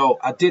 So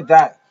I did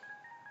that.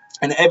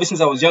 And ever since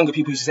I was younger,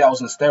 people used to say I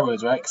was on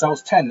steroids, right? Because I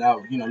was 10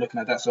 now, you know,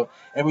 looking at that. So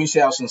everyone used to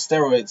say I was on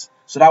steroids.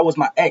 So that was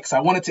my X. I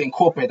wanted to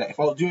incorporate that. If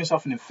I was doing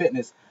something in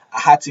fitness,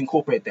 I had to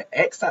incorporate the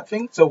X type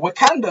thing. So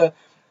Wakanda,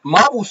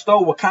 Marvel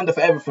stole Wakanda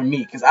Forever from me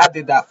because I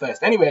did that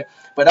first. Anyway,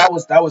 but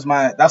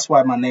that's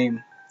why my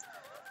name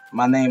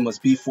was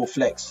B4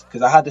 Flex,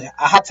 because I had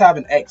to have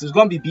an X. It was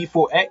gonna be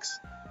B4X,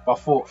 but I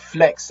thought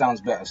Flex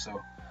sounds better. So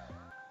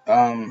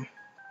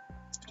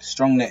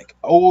strong neck.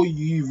 All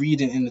you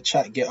reading in the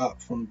chat, get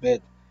up from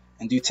bed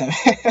and do 10.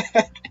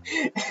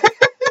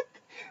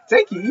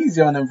 Take it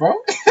easy on them, bro.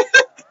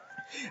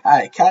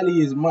 Alright, Cali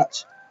is more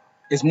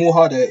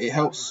harder. It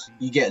helps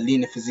you get a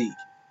leaner physique.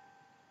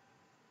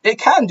 It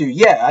can do,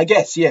 yeah, I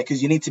guess, yeah,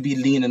 because you need to be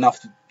lean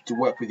enough to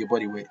work with your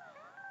body weight.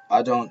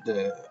 He got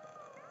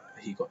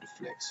the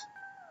flex.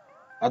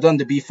 I done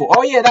the B4.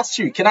 Oh yeah, that's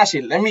true.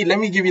 Kanashe, let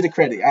me give you the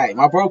credit. Alright,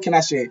 my bro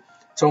Kanashe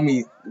told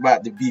me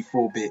about the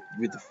B4 bit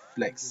with the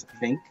flex, I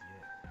think.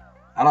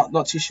 I'm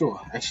not too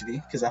sure actually,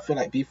 because I feel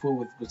like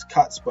B4 was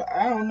cuts, but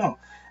I don't know.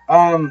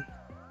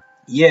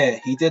 Yeah,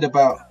 he did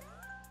about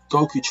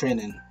Goku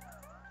training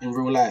in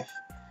real life.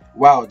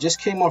 Wow,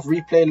 just came off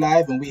replay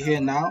live and we're here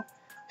now.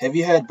 Have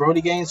you heard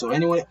Brody Games or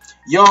anyone?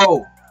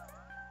 Yo,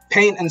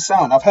 Paint and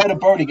Sound. I've heard of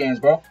Brody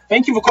Games, bro.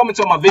 Thank you for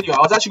commenting on my video.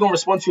 I was actually going to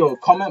respond to your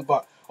comment,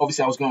 but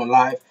obviously I was going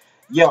live.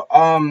 Yo,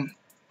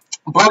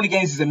 Brody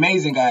Games is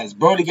amazing, guys.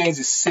 Brody Games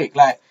is sick.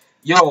 Like,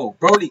 yo,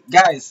 Brody,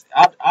 guys,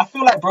 I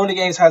feel like Brody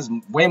Games has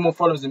way more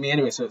followers than me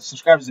anyway, so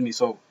subscribers than me,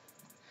 so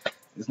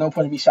there's no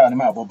point in me shouting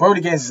him out. But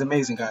Brody Games is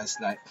amazing, guys.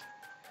 Like,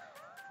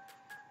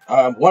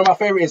 one of my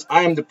favorite is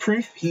I Am the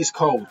Proof. He's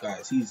cold,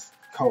 guys. He's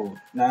cold.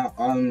 Now,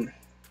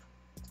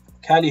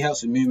 Cali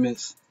helps with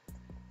movements.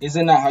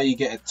 Isn't that how you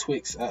get a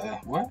Twix?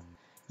 What?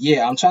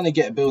 Yeah, I'm trying to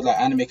get a build like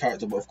anime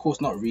character, but of course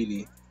not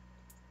really.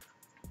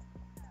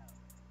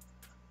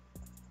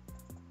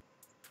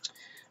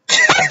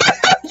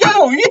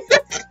 Yo,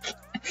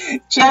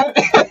 Chef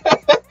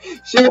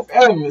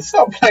M,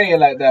 stop playing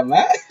like that,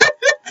 man.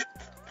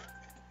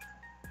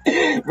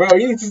 Bro,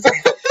 you need to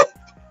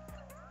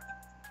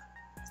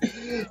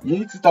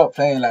stop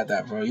playing like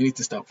that, bro. You need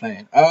to stop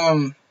playing.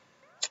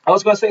 I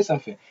was gonna say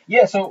something.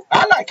 Yeah, so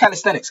I like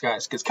calisthenics,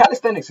 guys, because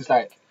calisthenics is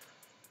like,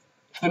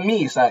 for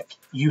me, it's like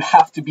you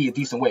have to be a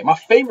decent weight. My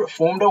favorite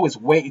form though is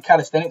weighted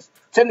calisthenics.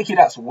 Technically,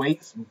 that's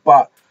weights,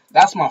 but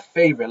that's my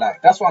favorite.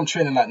 Like, that's what I'm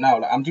training like now.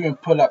 Like, I'm doing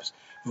pull-ups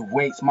with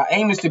weights. My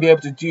aim is to be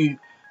able to do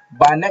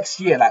by next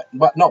year, like,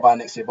 but not by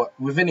next year, but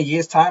within a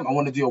year's time, I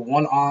want to do a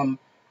one-arm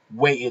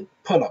weighted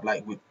pull-up,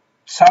 like with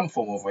some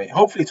form of weight.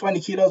 Hopefully 20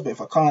 kilos, but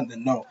if I can't,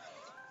 then no.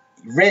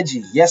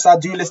 Reggie, yes, I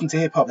do listen to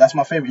hip-hop. That's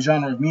my favorite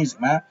genre of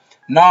music, man.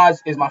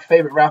 Nas is my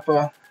favorite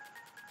rapper.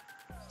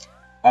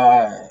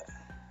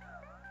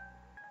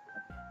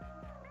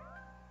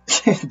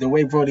 The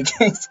way Brody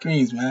King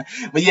screams, man.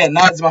 But yeah,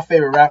 Nas is my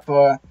favorite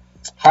rapper.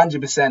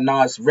 100%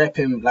 Nas. Rep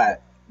him like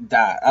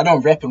that. I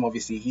don't rep him,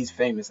 obviously. He's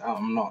famous.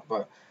 I'm not.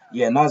 But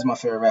yeah, Nas is my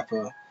favorite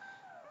rapper.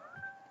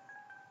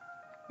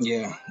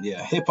 Yeah.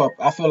 Hip-hop.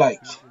 I feel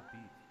like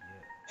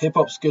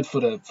hip-hop's good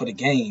for the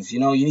gains. You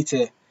know, you need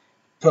to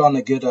put on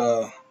a good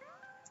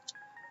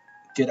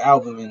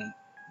album and,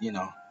 you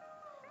know,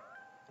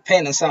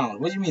 Paint and Sound.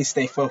 What do you mean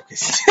stay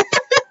focused?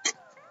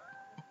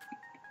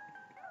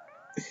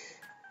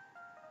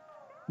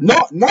 No.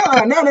 You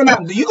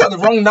got the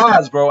wrong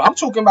Nas, bro. I'm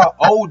talking about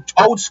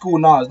old school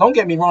Nas. Don't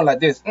get me wrong like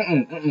this.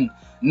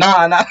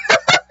 Nah.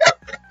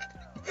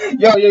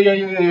 Yo.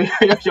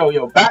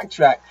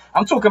 Backtrack.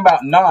 I'm talking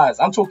about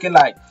Nas. I'm talking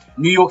like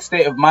New York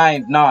State of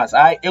Mind Nas.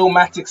 Alright,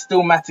 Illmatic,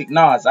 Stillmatic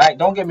Nas. Alright,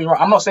 don't get me wrong.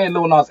 I'm not saying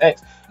Lil Nas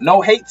X.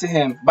 No hate to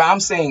him, but I'm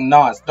saying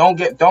Nas. Don't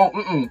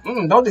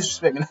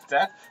disrespect me like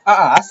that.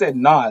 I said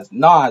Nas,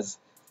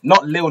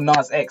 not Lil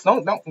Nas X.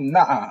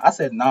 I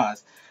said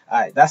Nas.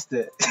 Alright, that's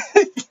the.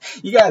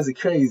 You guys are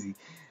crazy.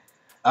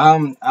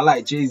 I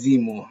like Jay-Z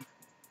more.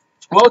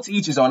 Well, to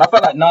each his own. I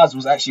felt like Nas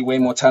was actually way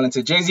more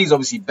talented. Jay-Z is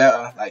obviously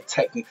better, like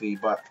technically,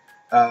 but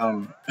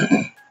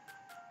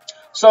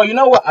so you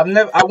know what?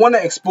 I want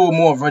to explore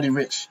more of Roddy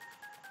Ricch.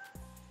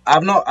 I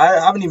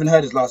haven't even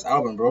heard his last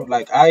album, bro.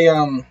 Like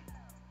how'd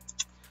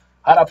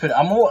I put it?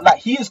 I'm more like,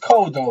 he is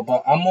cold though,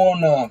 but I'm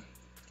on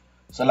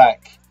So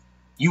like,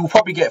 you will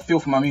probably get a feel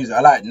for my music.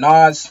 I like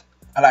Nas,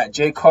 I like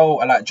J.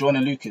 Cole, I like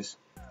Jordan Lucas,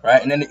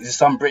 right? And then there's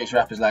some British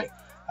rappers like,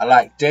 I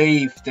like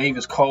Dave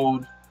is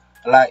cold,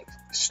 I like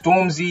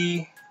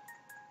Stormzy,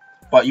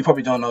 but you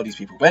probably don't know these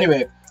people. But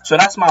anyway, so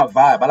that's my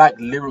vibe. I like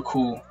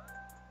lyrical.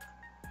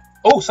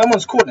 Oh,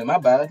 someone's calling, my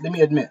bad. Let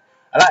me admit.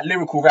 I like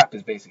lyrical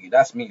rappers, basically.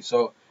 That's me.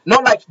 So,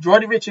 not like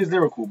Roddy Ricch is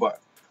lyrical,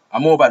 but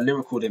I'm more about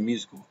lyrical than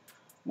musical.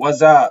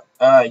 What's up?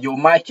 Your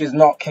mic is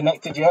not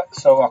connected yet,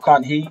 so I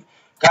can't hear you.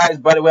 Guys,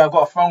 by the way, I've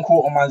got a phone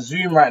call on my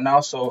Zoom right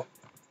now, so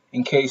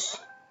in case...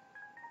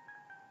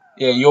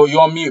 Yeah, you're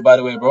on mute, by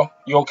the way, bro.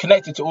 You're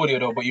connected to audio,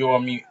 though, but you're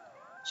on mute,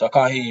 so I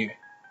can't hear you.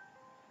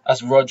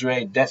 That's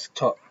Rodri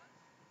Desktop.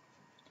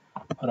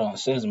 Hold on, it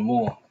says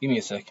more. Give me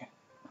a second.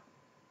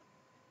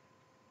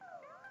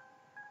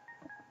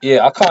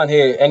 Yeah, I can't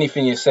hear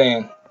anything you're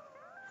saying.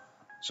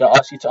 Should I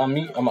ask you to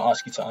unmute? I'm going to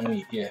ask you to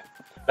unmute, yeah.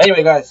 But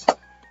anyway, guys.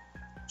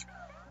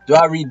 Do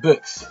I read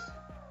books?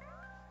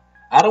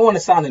 I don't want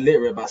to sound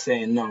illiterate by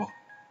saying no.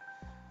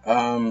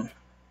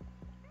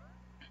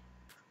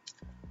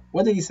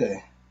 What did he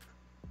say?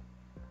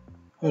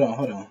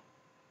 Hold on.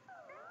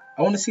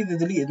 I want to see the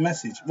deleted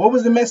message. What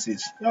was the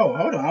message? Yo,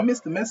 hold on. I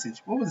missed the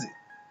message. What was it?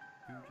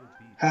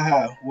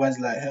 Haha, was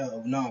like,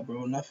 hell, nah,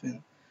 bro,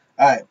 nothing.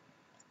 Alright.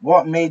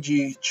 What made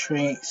you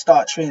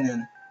start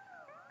training?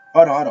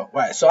 Hold on.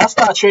 Right, so I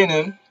started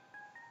training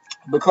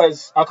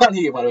because I can't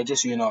hear you, by the way,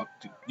 just so you know.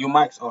 Your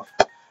mic's off.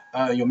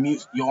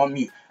 You're on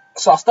mute.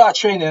 So I started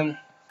training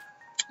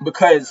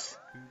because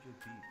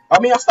I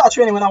started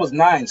training when I was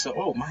 9.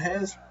 So my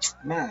hair's,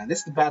 man, this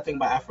is the bad thing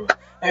about Afro.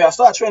 Anyway, I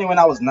started training when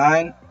I was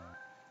 9.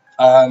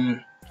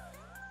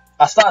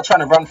 I started trying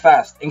to run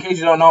fast. In case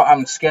you don't know,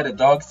 I'm scared of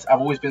dogs. I've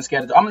always been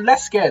scared of dogs. I'm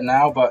less scared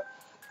now, but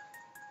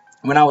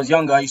when I was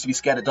younger, I used to be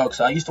scared of dogs.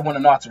 So I used to want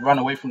to know how to run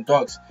away from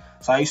dogs.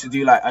 So I used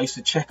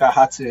to check out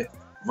how to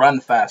run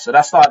fast. So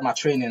that started my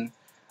training.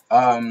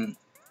 And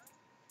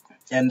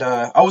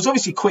I was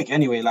obviously quick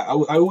anyway. Like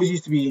I always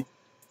used to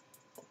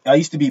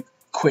be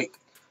quick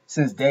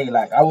since day.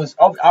 Like I was,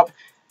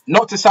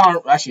 not to sound,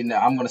 actually no,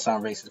 I'm gonna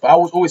sound racist, but I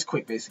was always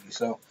quick basically.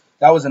 So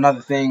that was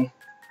another thing.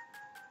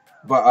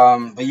 But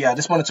yeah, I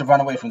just wanted to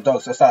run away from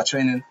dogs. So I started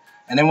training,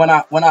 and then when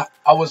I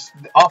was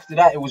after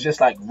that, it was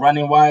just like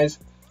running wise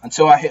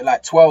until I hit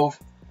like 12,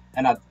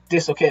 and I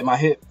dislocated my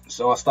hip.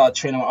 So I started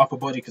training my upper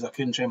body because I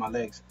couldn't train my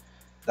legs.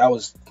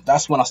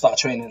 That's when I started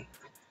training.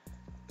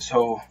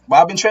 So, but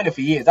I've been training for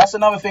years. That's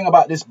another thing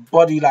about this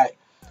body. Like,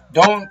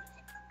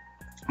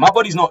 my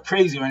body's not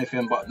crazy or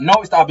anything, but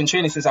notice that I've been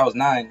training since I was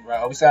 9,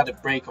 right? Obviously, I had a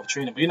break of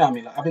training, but you know what I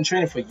mean? Like, I've been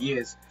training for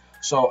years.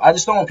 So, I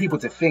just don't want people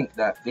to think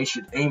that they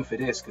should aim for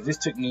this, because this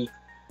took me,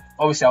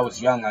 obviously, I was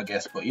young, I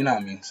guess, but you know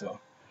what I mean? So,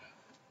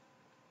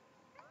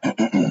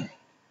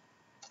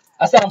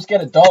 I said I'm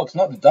scared of dogs,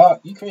 not the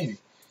dog. You crazy.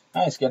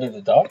 I ain't scared of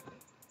the dog.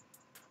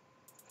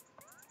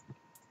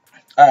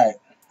 Alright.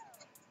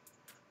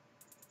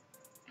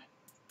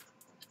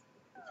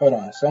 Hold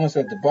on. Someone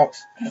said the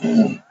box.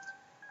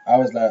 I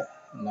was like,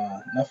 nah,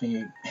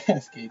 nothing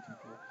against gay people.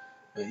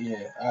 But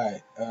yeah,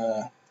 alright.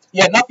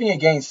 Yeah, nothing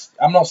against.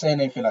 I'm not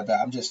saying anything like that.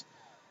 I'm just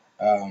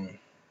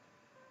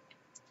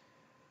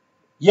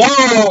yo,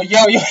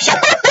 he's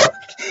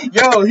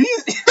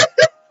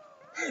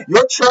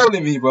you're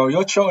trolling me, bro.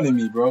 You're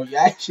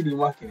actually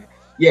mocking it.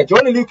 Yeah,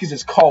 Jordan Lucas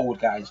is cold,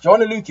 guys.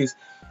 Jordan Lucas,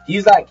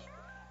 he's like,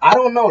 I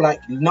don't know,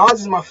 like,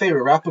 Nas is my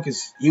favorite rapper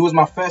because he was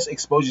my first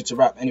exposure to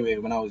rap anyway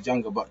when I was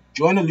younger. But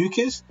Jordan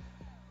Lucas,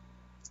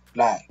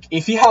 like,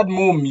 if he had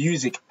more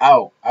music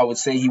out, I would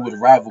say he would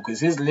rival because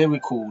his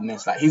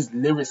lyricalness, like his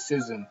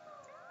lyricism,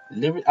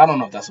 I don't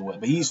know if that's a word,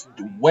 but he's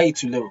way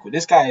too lyrical.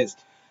 This guy is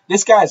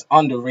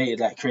underrated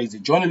like crazy.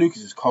 Jordan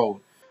Lucas is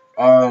cold.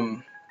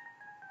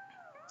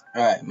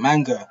 Alright,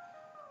 manga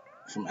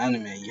from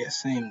anime, yeah,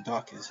 same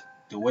dark as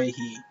the way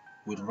he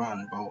would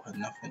run, bro, had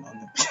nothing on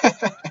him.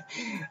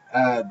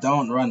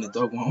 Don't run, the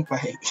dog won't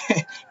bite.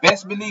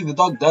 Best believe the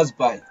dog does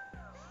bite.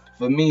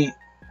 For me,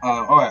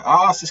 alright,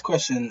 I'll ask this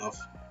question of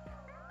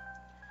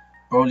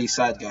Broly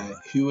Side Guy.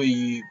 Who were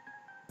you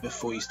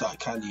before you started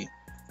Cali,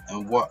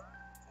 and what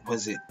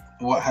has it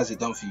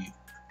done for you?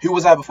 Who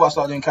was I before I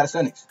started doing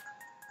calisthenics?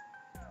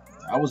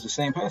 I was the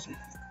same person.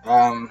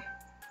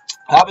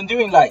 I've been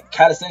doing like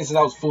calisthenics since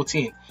I was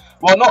 14.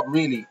 Well, not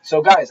really.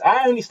 So guys,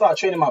 I only started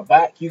training my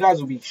back. You guys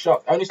will be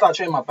shocked. I only started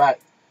training my back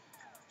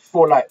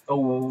for like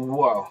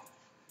for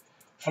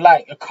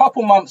like a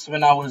couple months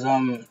when I was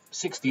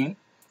 16.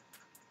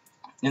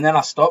 And then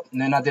I stopped. And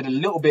then I did a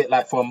little bit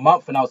like for a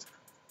month when I was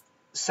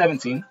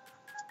 17.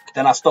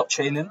 Then I stopped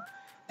training.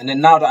 And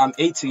then now that I'm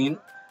 18,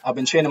 I've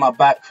been training my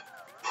back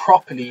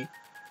properly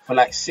for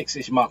like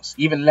 6-ish months,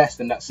 even less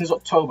than that. Since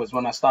October is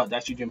when I started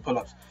actually doing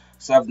pull-ups.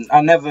 So I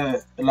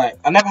never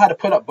had a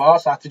pull-up bar,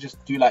 so I had to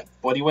just do like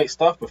body weight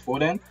stuff before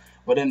then.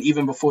 But then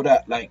even before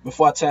that, like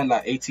before I turned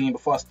like 18,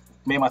 before I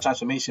made my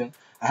transformation,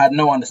 I had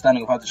no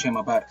understanding of how to train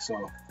my back. So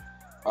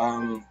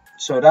I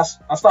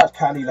started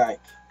Cali like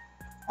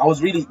I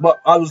was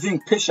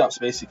doing push-ups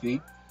basically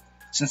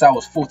since I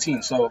was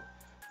 14. So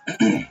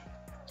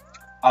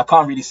I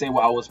can't really say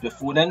what I was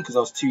before then because I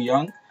was too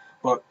young.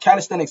 But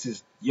calisthenics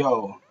is,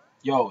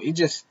 it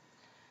just,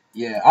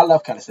 yeah, I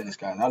love calisthenics,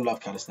 guys. I love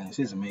calisthenics.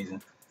 It's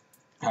amazing.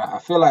 I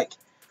feel like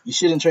you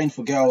shouldn't train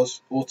for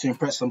girls or to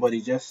impress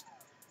somebody. Just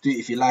do it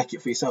if you like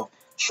it for yourself.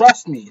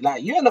 Trust me,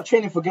 like, you end up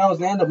training for girls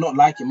and they end up not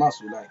liking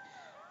muscle. Like,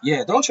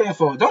 yeah, don't train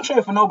for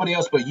nobody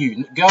else but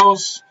you.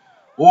 Girls,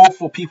 or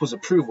for people's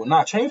approval.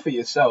 Nah, train for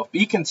yourself.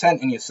 Be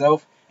content in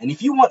yourself. And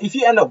if you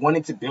end up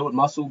wanting to build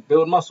muscle,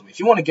 build muscle.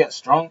 If you want to get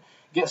strong,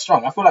 get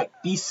strong. I feel like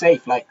be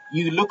safe. Like,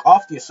 you look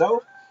after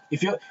yourself.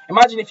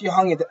 Imagine if you're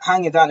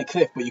hanging down a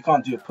cliff but you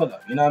can't do a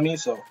pull-up. You know what I mean?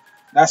 So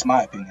that's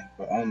my opinion.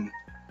 But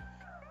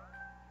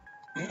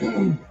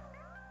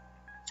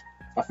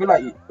I feel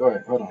like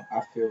alright, hold on.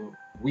 I feel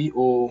we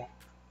all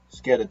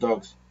scared of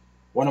dogs.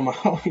 One of my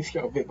homies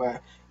got bit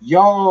by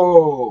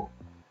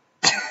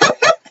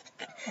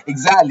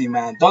exactly,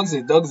 man. Dogs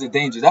are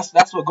dangerous.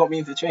 That's what got me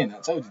into training. I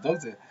told you,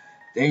 dogs are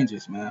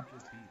dangerous, man.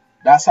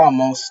 That's how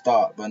most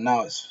start, but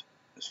now it's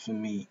for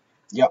me.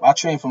 Yep, I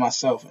train for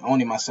myself,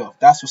 only myself.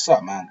 That's what's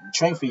up, man.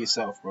 Train for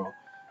yourself, bro.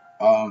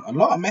 A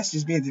lot of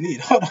messages being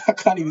deleted. Hold on, I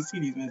can't even see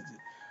these messages.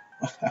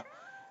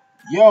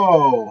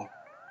 Yo,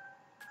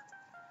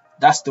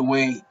 that's the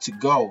way to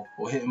go.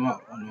 Or hit him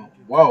up.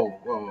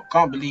 Whoa.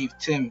 Can't believe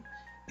Tim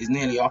is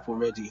nearly up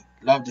already.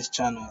 Love this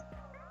channel.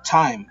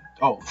 Time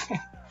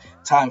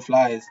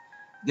flies.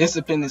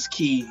 Discipline is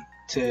key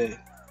to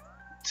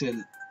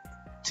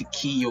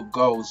key your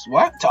goals.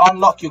 What? To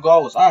unlock your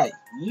goals. Alright,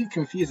 you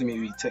confusing me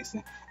with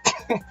texting.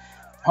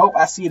 Hope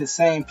I see the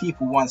same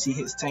people once he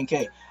hits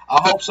 10K.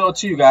 I hope so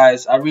too,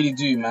 guys. I really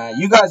do, man.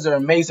 You guys are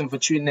amazing for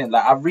tuning in.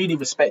 Like, I really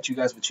respect you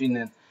guys for tuning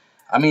in.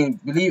 I mean,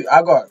 believe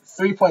I got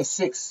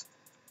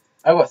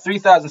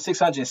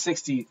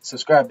 3,660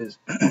 subscribers.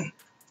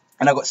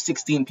 And I got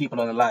 16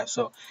 people on the live.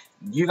 So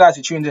you guys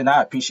who tuned in,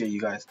 I appreciate you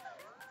guys.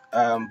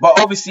 But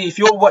obviously, if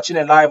you're watching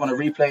it live on a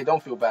replay,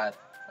 don't feel bad.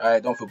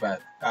 Alright, don't feel bad.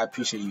 I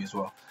appreciate you as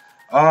well.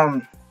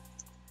 Hold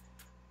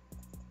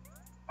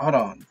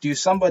on. Do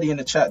somebody in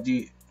the chat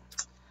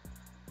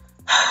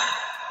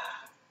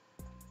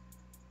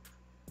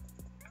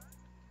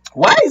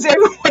Why is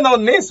everyone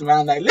on this,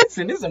 man? Like,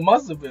 listen, there's a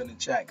muscle in the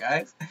chat,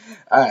 guys.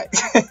 Alright.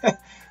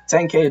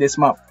 10K this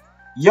month.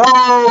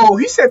 Yo,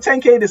 he said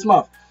 10K this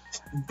month.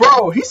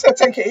 Bro, he said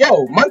 10K.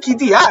 Yo, Monkey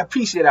D, I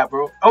appreciate that,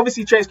 bro.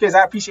 Obviously, Trace Kids,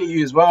 I appreciate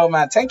you as well,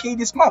 man. 10K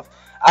this month.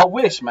 I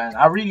wish, man.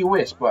 I really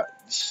wish, but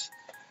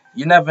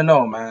you never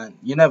know, man.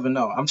 You never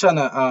know. I'm trying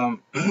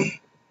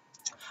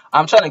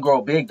to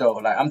grow big though.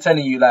 Like, I'm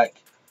telling you,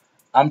 like,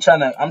 I'm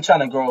trying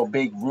to grow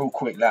big real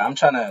quick. Like, I'm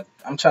trying to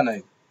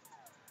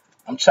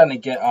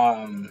get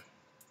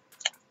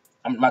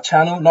my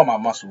channel, not my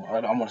muscle. I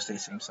want to stay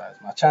same size.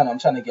 My channel, I'm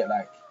trying to get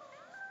like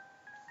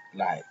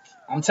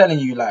I'm telling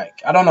you,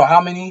 like, I don't know how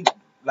many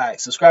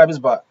like subscribers,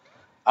 but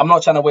I'm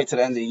not trying to wait till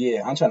the end of the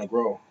year. I'm trying to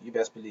grow. You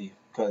best believe,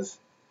 because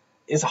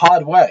it's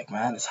hard work,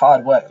 man. It's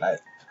hard work, like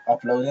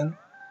uploading.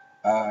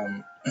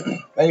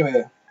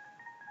 Anyway,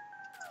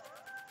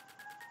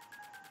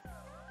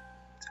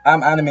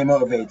 I'm anime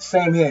motivated.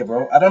 Same here,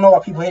 bro. I don't know why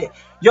people hate.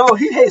 Yo,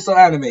 who hates on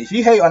anime? If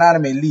you hate on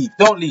anime, leave.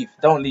 Don't leave.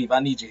 Don't leave.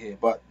 I need you here.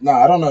 But no,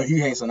 I don't know who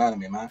hates on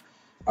anime, man.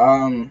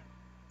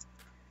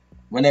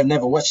 When they've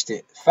never watched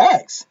it.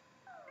 Facts.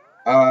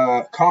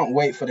 Can't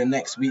wait for the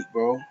next week,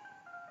 bro.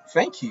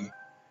 Thank you.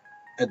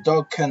 A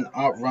dog can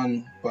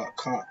outrun, but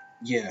can't.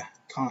 Yeah,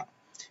 can't.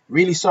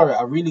 Really sorry.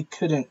 I really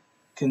couldn't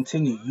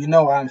continue. You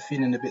know I'm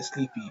feeling a bit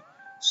sleepy.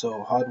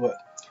 So hard work.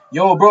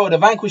 Yo, bro, the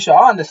Vanquisher,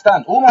 I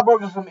understand. All my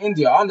brothers from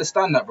India, I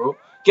understand that, bro.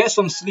 Get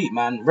some sleep,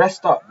 man.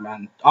 Rest up,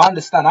 man. I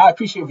understand. I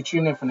appreciate you for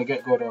tuning in from the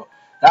get-go, though.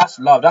 That's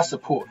love. That's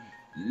support.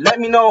 Let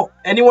me know,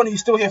 anyone who's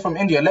still here from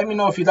India, let me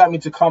know if you'd like me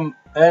to come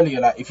earlier,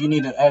 like, if you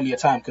need an earlier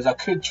time, because I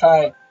could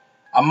try.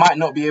 I might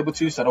not be able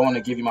to, so I don't want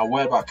to give you my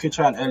word, but I could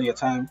try an earlier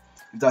time,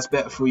 if that's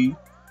better for you,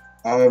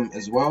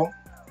 as well.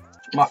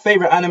 My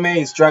favorite anime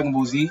is Dragon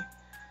Ball Z.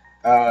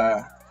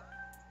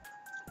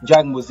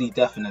 Dragon Ball Z,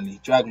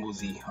 definitely. Dragon Ball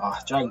Z.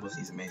 Dragon Ball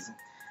Z is amazing.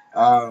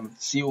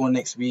 See you all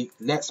next week.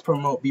 Let's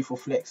promote Beef or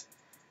Flex.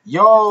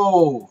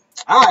 Yo,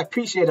 I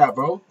appreciate that,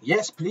 bro.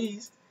 Yes,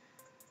 please.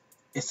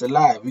 It's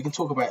alive. We can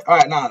talk about it.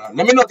 Alright, no.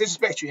 Let me not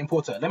disrespect you,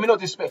 Importer. Let me not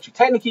disrespect you.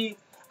 Technically,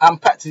 I'm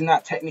practicing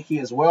that technically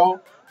as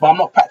well, but I'm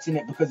not practicing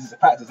it because it's a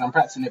practice. I'm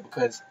practicing it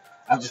because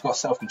I've just got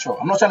self-control.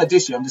 I'm not trying to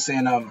diss you. I'm just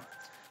saying,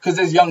 because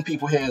there's young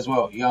people here as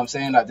well. You know what I'm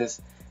saying? Like,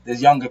 there's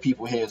younger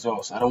people here as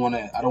well, so I don't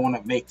want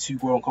to make too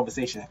grown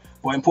conversation.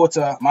 But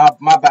Importer, my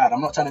bad.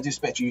 I'm not trying to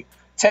disrespect you.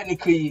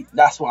 Technically,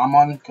 that's what I'm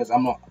on, because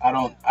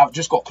I've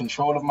just got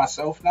control of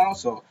myself now,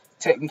 so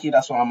technically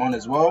that's what I'm on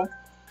as well.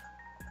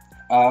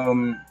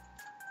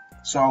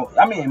 So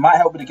I mean, it might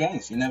help with the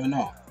games. You never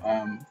know.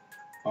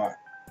 But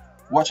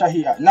watch out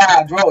here.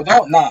 Nah, bro,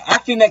 don't. Nah,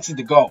 Afinex is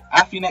the goal.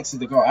 Afinex is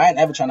the goal. I ain't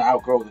ever trying to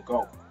outgrow the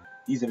goal.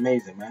 He's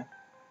amazing, man.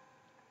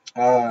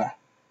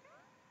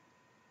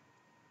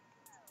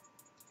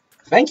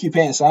 Thank you,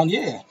 Paint Sound.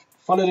 Yeah,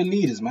 follow the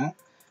leaders, man.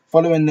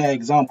 Following their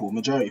example,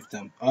 majority of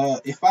them.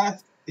 If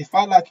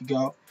I like a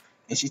girl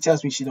and she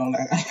tells me she don't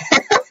like,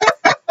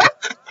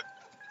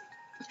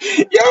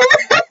 Yo,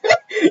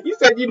 you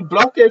said you'd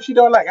block her if she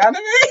don't like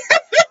anime?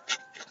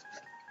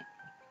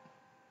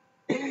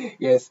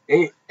 Yes,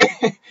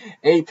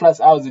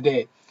 8+ hours a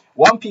day.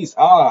 One Piece.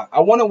 I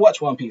want to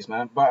watch One Piece,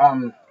 man, but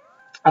I'm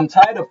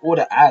tired of all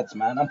the ads,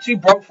 man. I'm too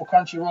broke for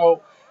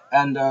Crunchyroll,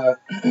 and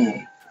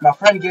my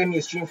friend gave me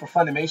a stream for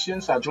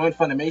Funimation, so I joined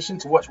Funimation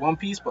to watch One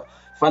Piece, but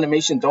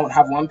Funimation don't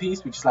have One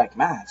Piece, which is like,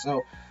 man.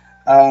 So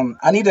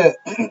I need a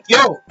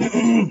yo.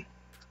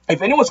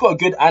 If anyone's got a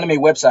good anime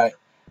website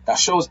that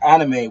shows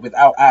anime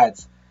without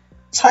ads,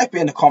 type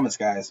it in the comments,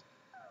 guys.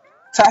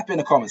 Type it in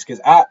the comments,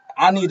 because I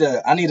need an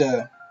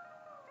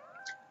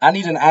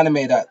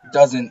anime that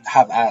doesn't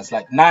have ads.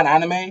 Like 9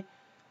 anime,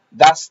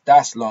 that's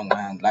long,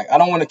 man. Like I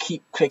don't want to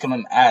keep clicking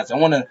on ads. I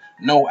want to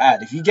no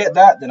ad. If you get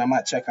that, then I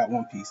might check out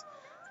One Piece.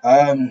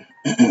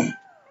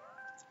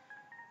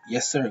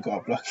 Yes, sir.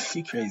 Got a block.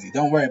 You crazy?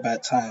 Don't worry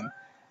about time.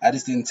 I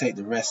just didn't take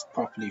the rest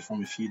properly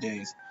from a few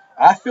days.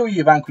 I feel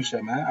you,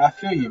 Vanquisher, man. I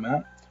feel you,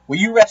 man. Well,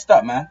 you rest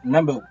up, man.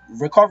 Remember,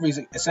 recovery is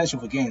essential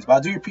for games. But I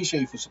do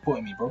appreciate you for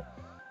supporting me, bro.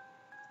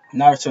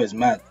 Naruto is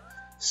mad.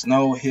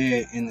 Snow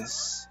here in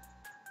this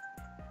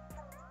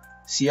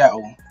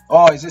Seattle.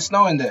 Oh, is it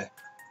snowing there?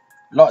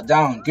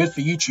 Lockdown. Good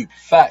for YouTube.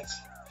 Facts.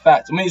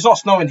 Facts. I mean, it's not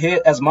snowing here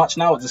as much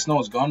now. The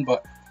snow's gone,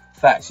 but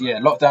facts. Yeah,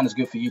 lockdown is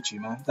good for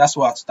YouTube, man. That's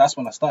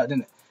when I started,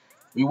 didn't it?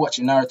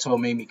 Rewatching Naruto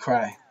made me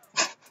cry.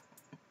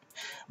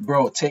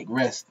 Bro, take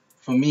rest.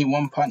 For me,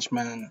 One Punch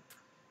Man.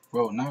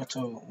 Bro,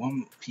 Naruto,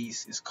 One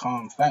Piece is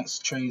calm. Thanks,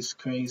 Trace,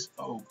 Craze.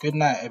 Oh, good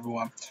night,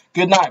 everyone.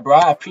 Good night, bro.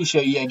 I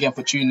appreciate you again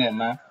for tuning in,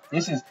 man.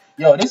 This is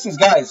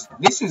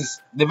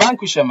the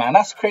Vanquisher, man.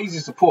 That's crazy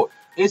support.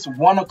 It's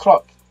 1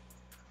 o'clock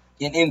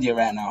in India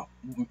right now.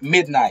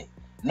 Midnight.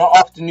 Not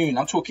afternoon.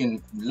 I'm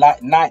talking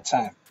night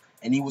time.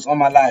 And he was on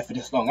my live for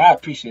this long. I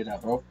appreciate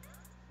that, bro.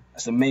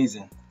 That's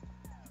amazing.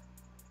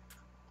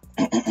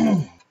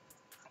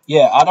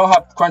 Yeah, I don't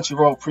have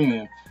Crunchyroll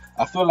Premium.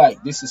 I feel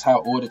like this is how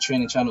all the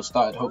training channels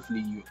started.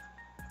 Hopefully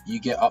you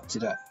get up to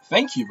that.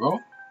 Thank you, bro.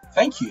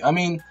 Thank you. I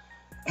mean,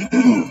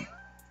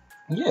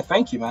 yeah,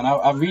 thank you, man.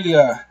 I really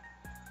I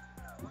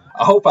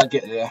hope I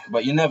get there,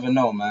 but you never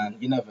know, man.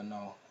 You never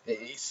know.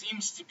 It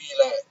seems to be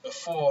like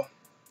before.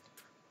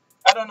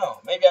 I don't know.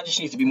 Maybe I just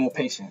need to be more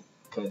patient,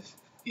 cause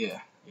yeah.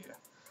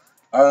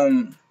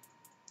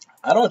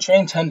 I don't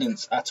train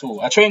tendons at all.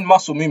 I train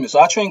muscle movement, so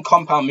I train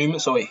compound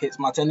movement, so it hits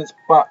my tendons.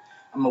 But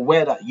I'm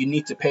aware that you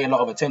need to pay a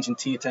lot of attention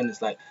to your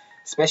tendons, like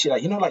especially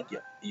like like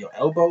your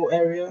elbow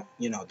area.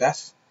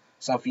 That's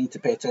something you need to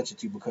pay attention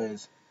to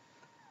because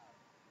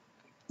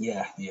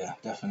yeah,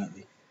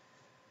 definitely.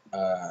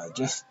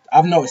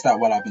 I've noticed that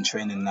while I've been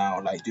training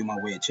now, like do my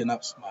weighted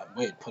chin-ups, my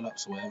weighted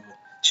pull-ups, whatever.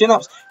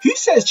 Chin-ups. Who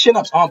says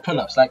chin-ups aren't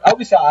pull-ups? Like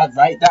obviously I'd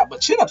write that,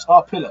 but chin-ups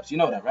are pull-ups. You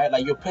know that, right?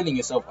 Like you're pulling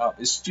yourself up.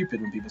 It's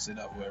stupid when people say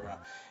that way around.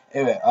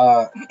 Anyway,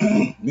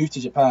 move to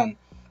Japan.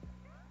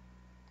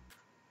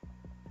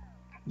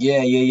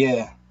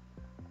 Yeah.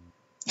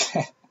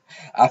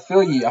 I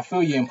feel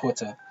you,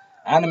 Importer.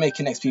 Anime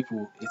connects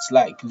people. It's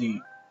like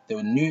glue.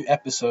 The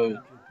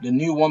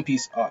new One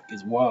Piece arc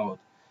is wild.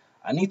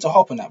 I need to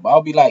hop on that, but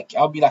I'll be like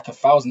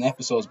 1,000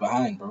 episodes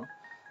behind, bro.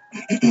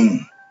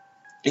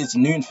 It's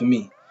noon for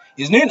me.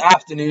 It's noon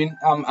afternoon.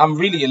 I'm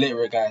really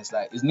illiterate, guys.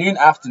 Like it's noon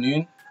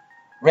afternoon.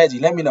 Reggie,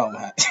 let me know,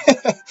 man.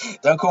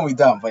 Don't call me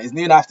dumb, but it's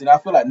noon afternoon. I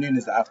feel like noon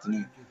is the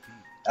afternoon.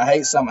 I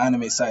hate some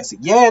anime sites.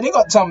 Yeah, they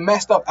got some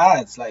messed up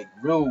ads, like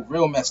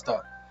real messed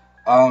up.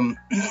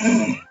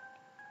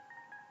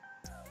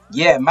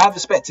 Yeah, mad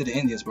respect to the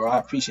Indians, bro. I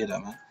appreciate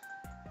that, man.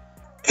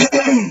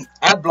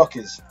 Ad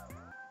blockers.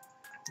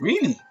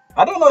 Really?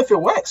 I don't know if it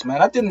works,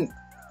 man. I don't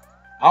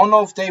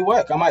know if they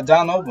work. I might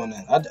download one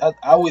then.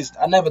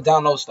 I never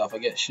download stuff. I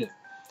get shit.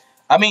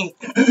 I mean,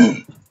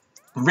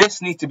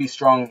 wrists need to be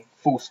strong,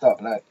 full stop.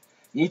 Like,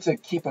 you need to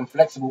keep them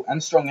flexible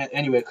and strong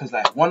anyway, because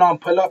like one-arm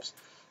pull-ups,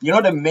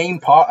 the main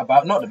part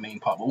about, not the main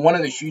part, but one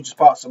of the hugest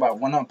parts about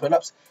one-arm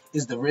pull-ups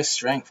is the wrist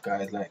strength,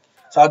 guys. Like,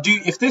 so I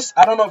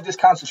don't know if this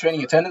counts as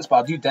training attendance, but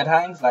I'll do dead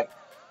hangs. Like,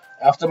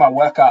 after my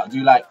workout, I'll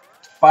do like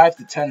 5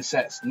 to 10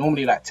 sets,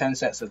 normally like 10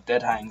 sets of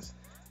dead hangs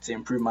to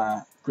improve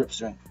my grip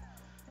strength.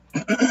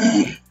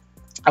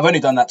 I've only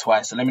done that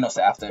twice, so let me not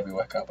say after every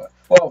workout, but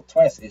well,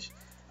 twice-ish.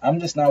 I'm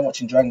just now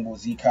watching Dragon Ball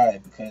Z Kai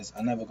because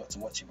I never got to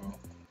watch it, bro.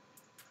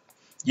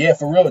 Yeah,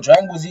 for real,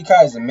 Dragon Ball Z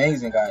Kai is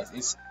amazing, guys.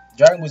 It's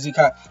Dragon Ball Z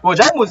Kai. Well,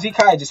 Dragon Ball Z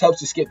Kai just helps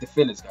you skip the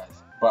fillers, guys.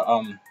 But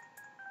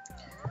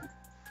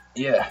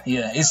yeah,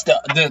 it's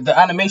the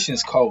animation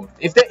is cold.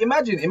 If they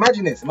imagine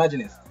this.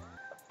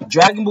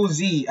 Dragon Ball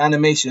Z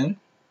animation.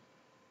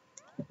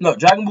 No,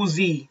 Dragon Ball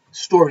Z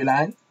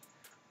storyline.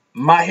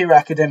 My Hero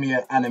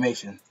Academia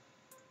animation.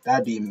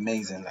 That'd be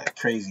amazing, like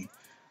crazy.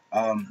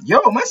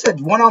 Yo, man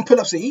said one-arm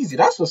pull-ups are easy.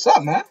 That's what's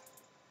up, man.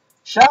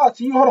 Shout out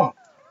to you. Hold on.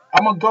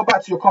 I'm gonna go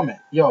back to your comment.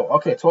 Yo,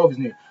 okay, 12 is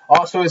new.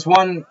 Oh, so it's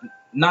 9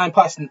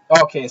 past.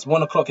 Okay, it's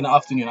 1 o'clock in the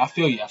afternoon. I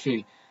feel you. I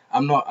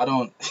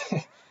don't.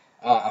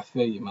 I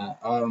feel you, man.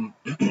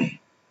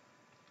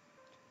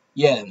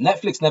 Yeah,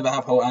 Netflix never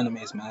have whole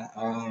animes,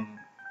 man.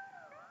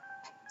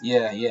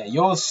 Yeah,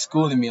 you're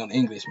schooling me on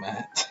English,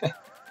 man.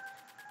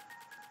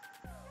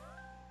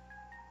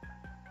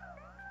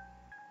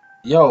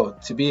 Yo,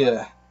 to be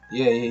a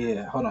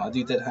yeah. Hold on, I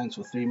do dead hangs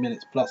for 3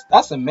 minutes plus.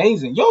 That's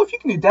amazing. Yo, if you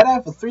can do dead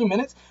hang for 3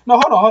 minutes. No,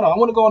 hold on. I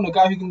want to go on the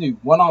guy who can do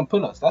one arm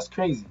pull-ups. That's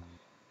crazy.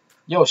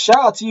 Yo, shout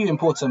out to you,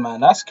 Importer,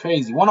 man. That's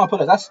crazy. One arm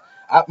pull-ups.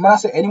 When I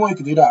say anyone who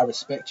can do that, I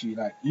respect you.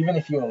 Like, even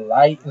if you're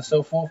light and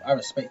so forth, I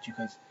respect you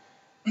because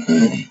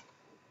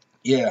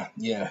yeah.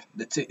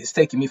 It's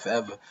taking me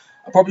forever.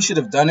 I probably should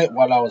have done it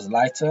while I was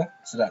lighter,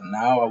 so that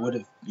now I would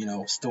have,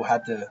 still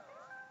had the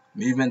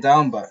movement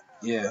down. But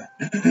yeah.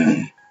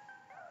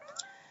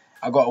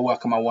 I gotta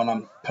work on my one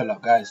arm pull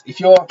up, guys. I'm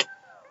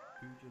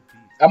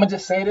gonna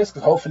just say this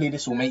because hopefully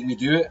this will make me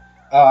do it.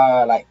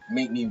 Like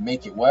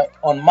make it work.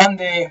 On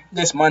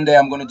this Monday,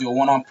 I'm gonna do a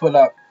one arm pull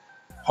up.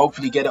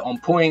 Hopefully get it on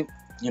point.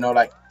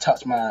 Like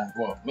touch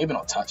maybe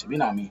not touch it. You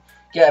know what I mean?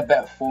 Get a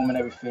better form and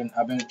everything.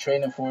 I've been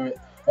training for it.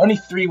 Only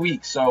 3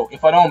 weeks, so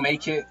if I don't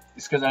make it,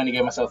 it's because I only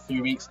gave myself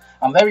 3 weeks.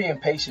 I'm very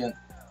impatient.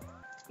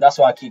 That's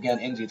why I keep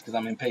getting injured because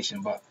I'm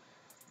impatient. But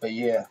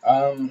yeah.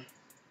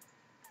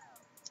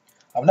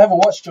 I've never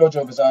watched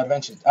JoJo Bizarre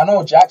Adventures. I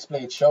know Jack's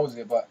Blade shows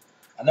it, but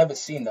I never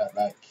seen that.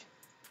 Like,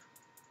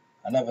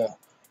 I never.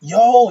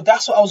 Yo,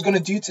 that's what I was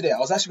gonna do today. I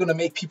was actually gonna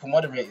make people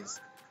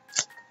moderators.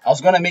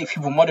 That's what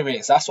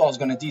I was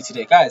gonna do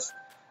today, guys.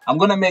 I'm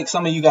gonna make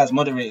some of you guys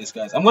moderators,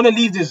 guys. I'm gonna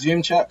leave this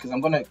Zoom chat because I'm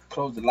gonna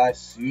close the live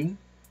soon.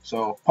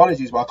 So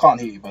apologies, but I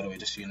can't hear you, by the way,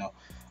 just so you know.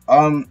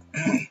 I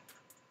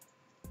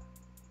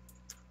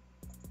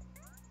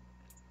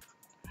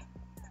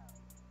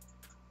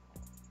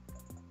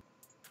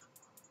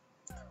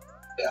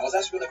was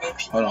actually gonna make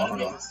people.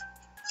 Hold on. I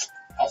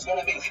was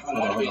gonna make people.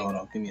 Hold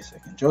on. Give me a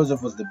second.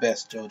 Joseph was the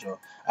best JoJo.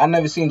 I've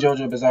never seen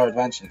JoJo Bizarre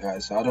Adventure,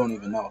 guys, so I don't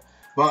even know.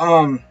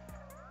 But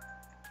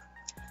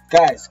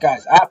guys,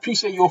 I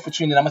appreciate you all for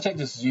tuning in. I'm gonna take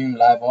this Zoom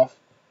live off.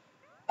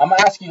 I'm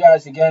gonna ask you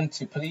guys again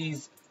to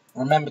please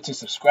remember to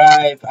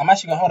subscribe. I'm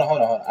actually gonna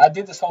hold on. I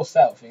did this whole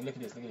setup thing. Look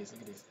at this.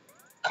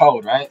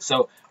 Code, right?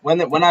 So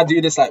when I do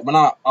this, like when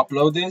I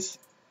upload this,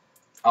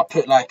 I'll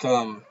put like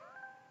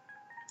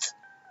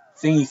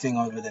thingy thing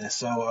over there.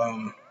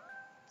 So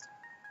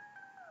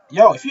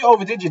yo, if you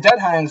overdid your dead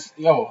hangs,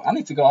 yo, I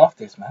need to go off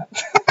this, man.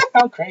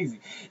 I'm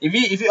crazy.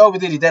 If you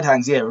overdid your dead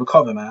hangs, yeah,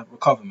 recover, man.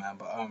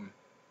 But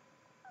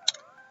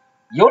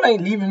y'all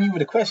ain't leaving me with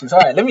the questions. All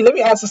right, let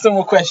me answer some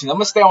more questions. I'm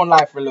gonna stay on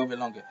live for a little bit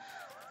longer.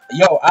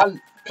 Yo,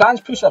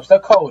 planche push-ups, they're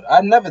cold.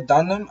 I've never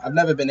done them. I've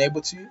never been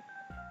able to.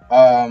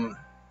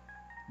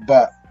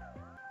 But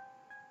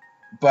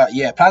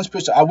yeah, planche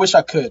push-ups. I wish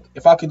I could.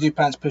 If I could do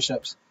planche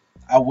push-ups,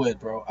 I would,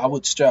 bro. I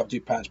would straight up do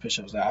planche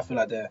push-ups. Like, I feel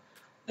like they're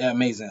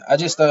amazing. I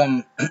just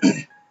the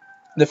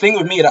thing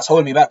with me that's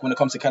holding me back when it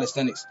comes to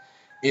calisthenics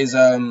is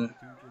that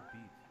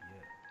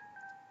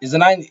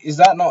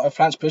not a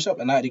planche push-up,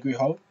 a 90-degree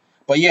hold?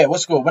 But yeah,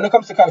 what's cool? When it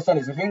comes to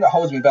calisthenics, the thing that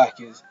holds me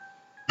back is,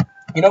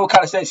 with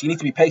calisthenics, you need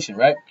to be patient,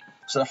 right?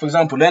 So, for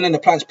example, learning the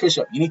planche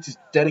push-up, you need to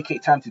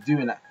dedicate time to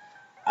doing that.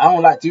 I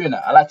don't like doing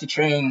that. I like to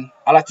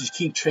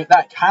keep training.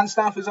 Like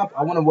handstand, for example,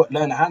 I want to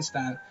learn a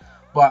handstand,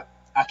 but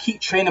I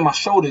keep training my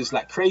shoulders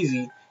like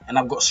crazy, and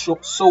I've got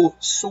sore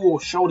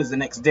shoulders the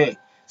next day.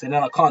 So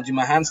then I can't do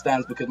my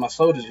handstands because my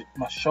shoulders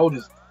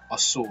are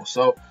sore.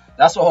 So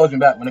that's what holds me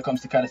back when it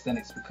comes to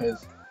calisthenics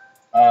because,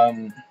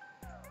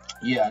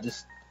 yeah, I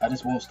just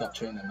won't stop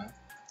training, man.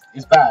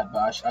 It's bad, but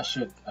I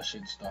should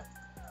stop.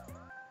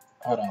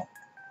 Hold on,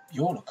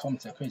 you all are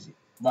commenting crazy,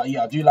 but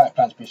yeah, I do like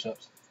planche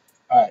push-ups.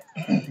 Alright,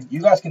 you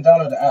guys can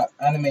download the app,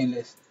 Anime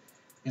List.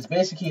 It's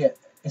basically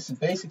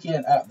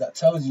an app that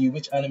tells you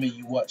which anime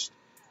you watched,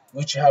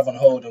 which you have on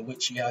hold, and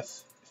which you have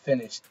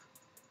finished.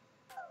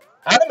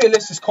 Anime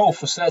List is cool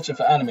for searching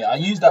for anime. I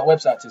use that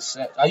website to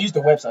search. I use the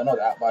website, not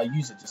the app, but I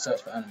use it to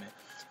search for anime.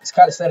 It's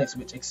calisthenics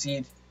which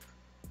exceed.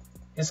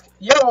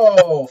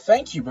 Yo,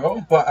 thank you, bro.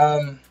 But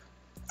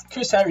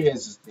Chris Harry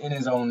is in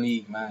his own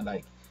league, man.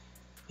 Like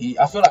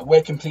I feel like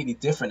we're completely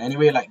different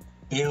anyway. Like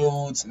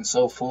builds and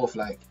so forth.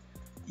 Like.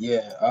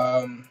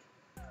 Yeah,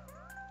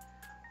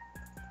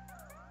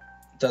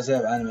 does it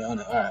have anime on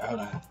it? Alright, hold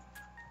on.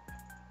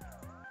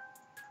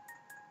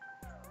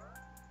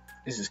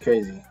 This is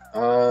crazy.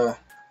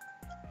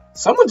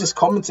 Someone just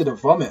commented a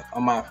vomit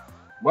on my...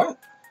 What?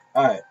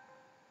 Alright.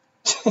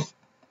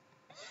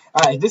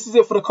 Alright, this is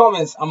it for the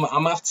comments. I'm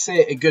gonna have to say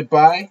a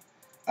goodbye.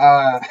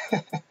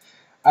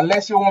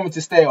 Unless you want me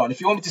to stay on.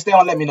 If you want me to stay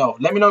on, let me know.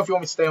 Let me know if you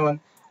want me to stay on.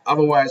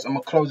 Otherwise, I'm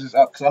gonna close this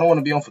up because I don't want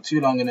to be on for too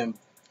long and then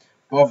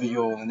bother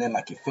you all, and then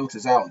like it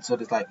filters out until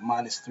there's like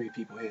 -3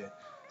 people here.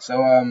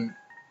 So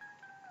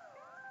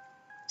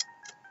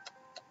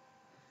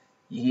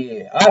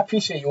yeah, I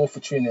appreciate you all for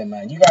tuning in,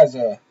 man. You guys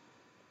are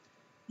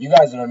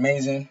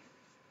amazing.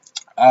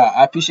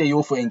 I appreciate you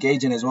all for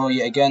engaging as well.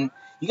 Yeah, again,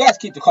 you guys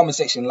keep the comment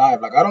section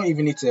live. Like I don't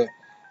even need to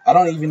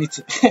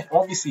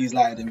obviously he's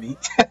lighter than me.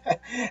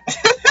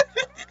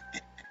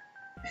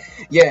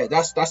 Yeah,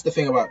 that's the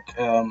thing about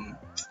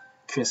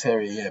Chris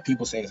Harry. Yeah,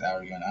 people say it's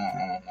arrogant.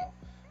 I don't know.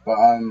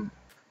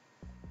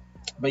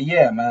 But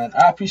yeah, man,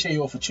 I appreciate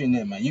you all for tuning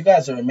in, man. You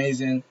guys are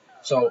amazing.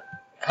 So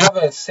have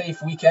a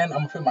safe weekend. I'm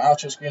gonna put my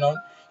outro screen on.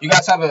 You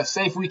guys have a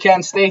safe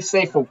weekend. Stay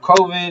safe from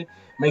COVID.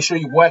 Make sure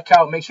you work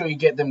out. Make sure you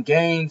get them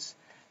gains.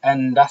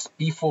 And that's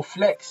B4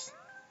 Flex.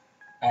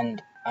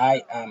 And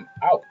I am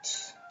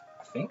out,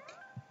 I think.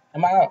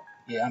 Am I out?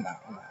 Yeah, I'm out.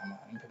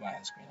 Let me put my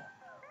end screen on.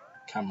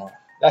 Camera.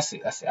 That's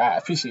it. I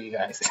appreciate you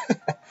guys.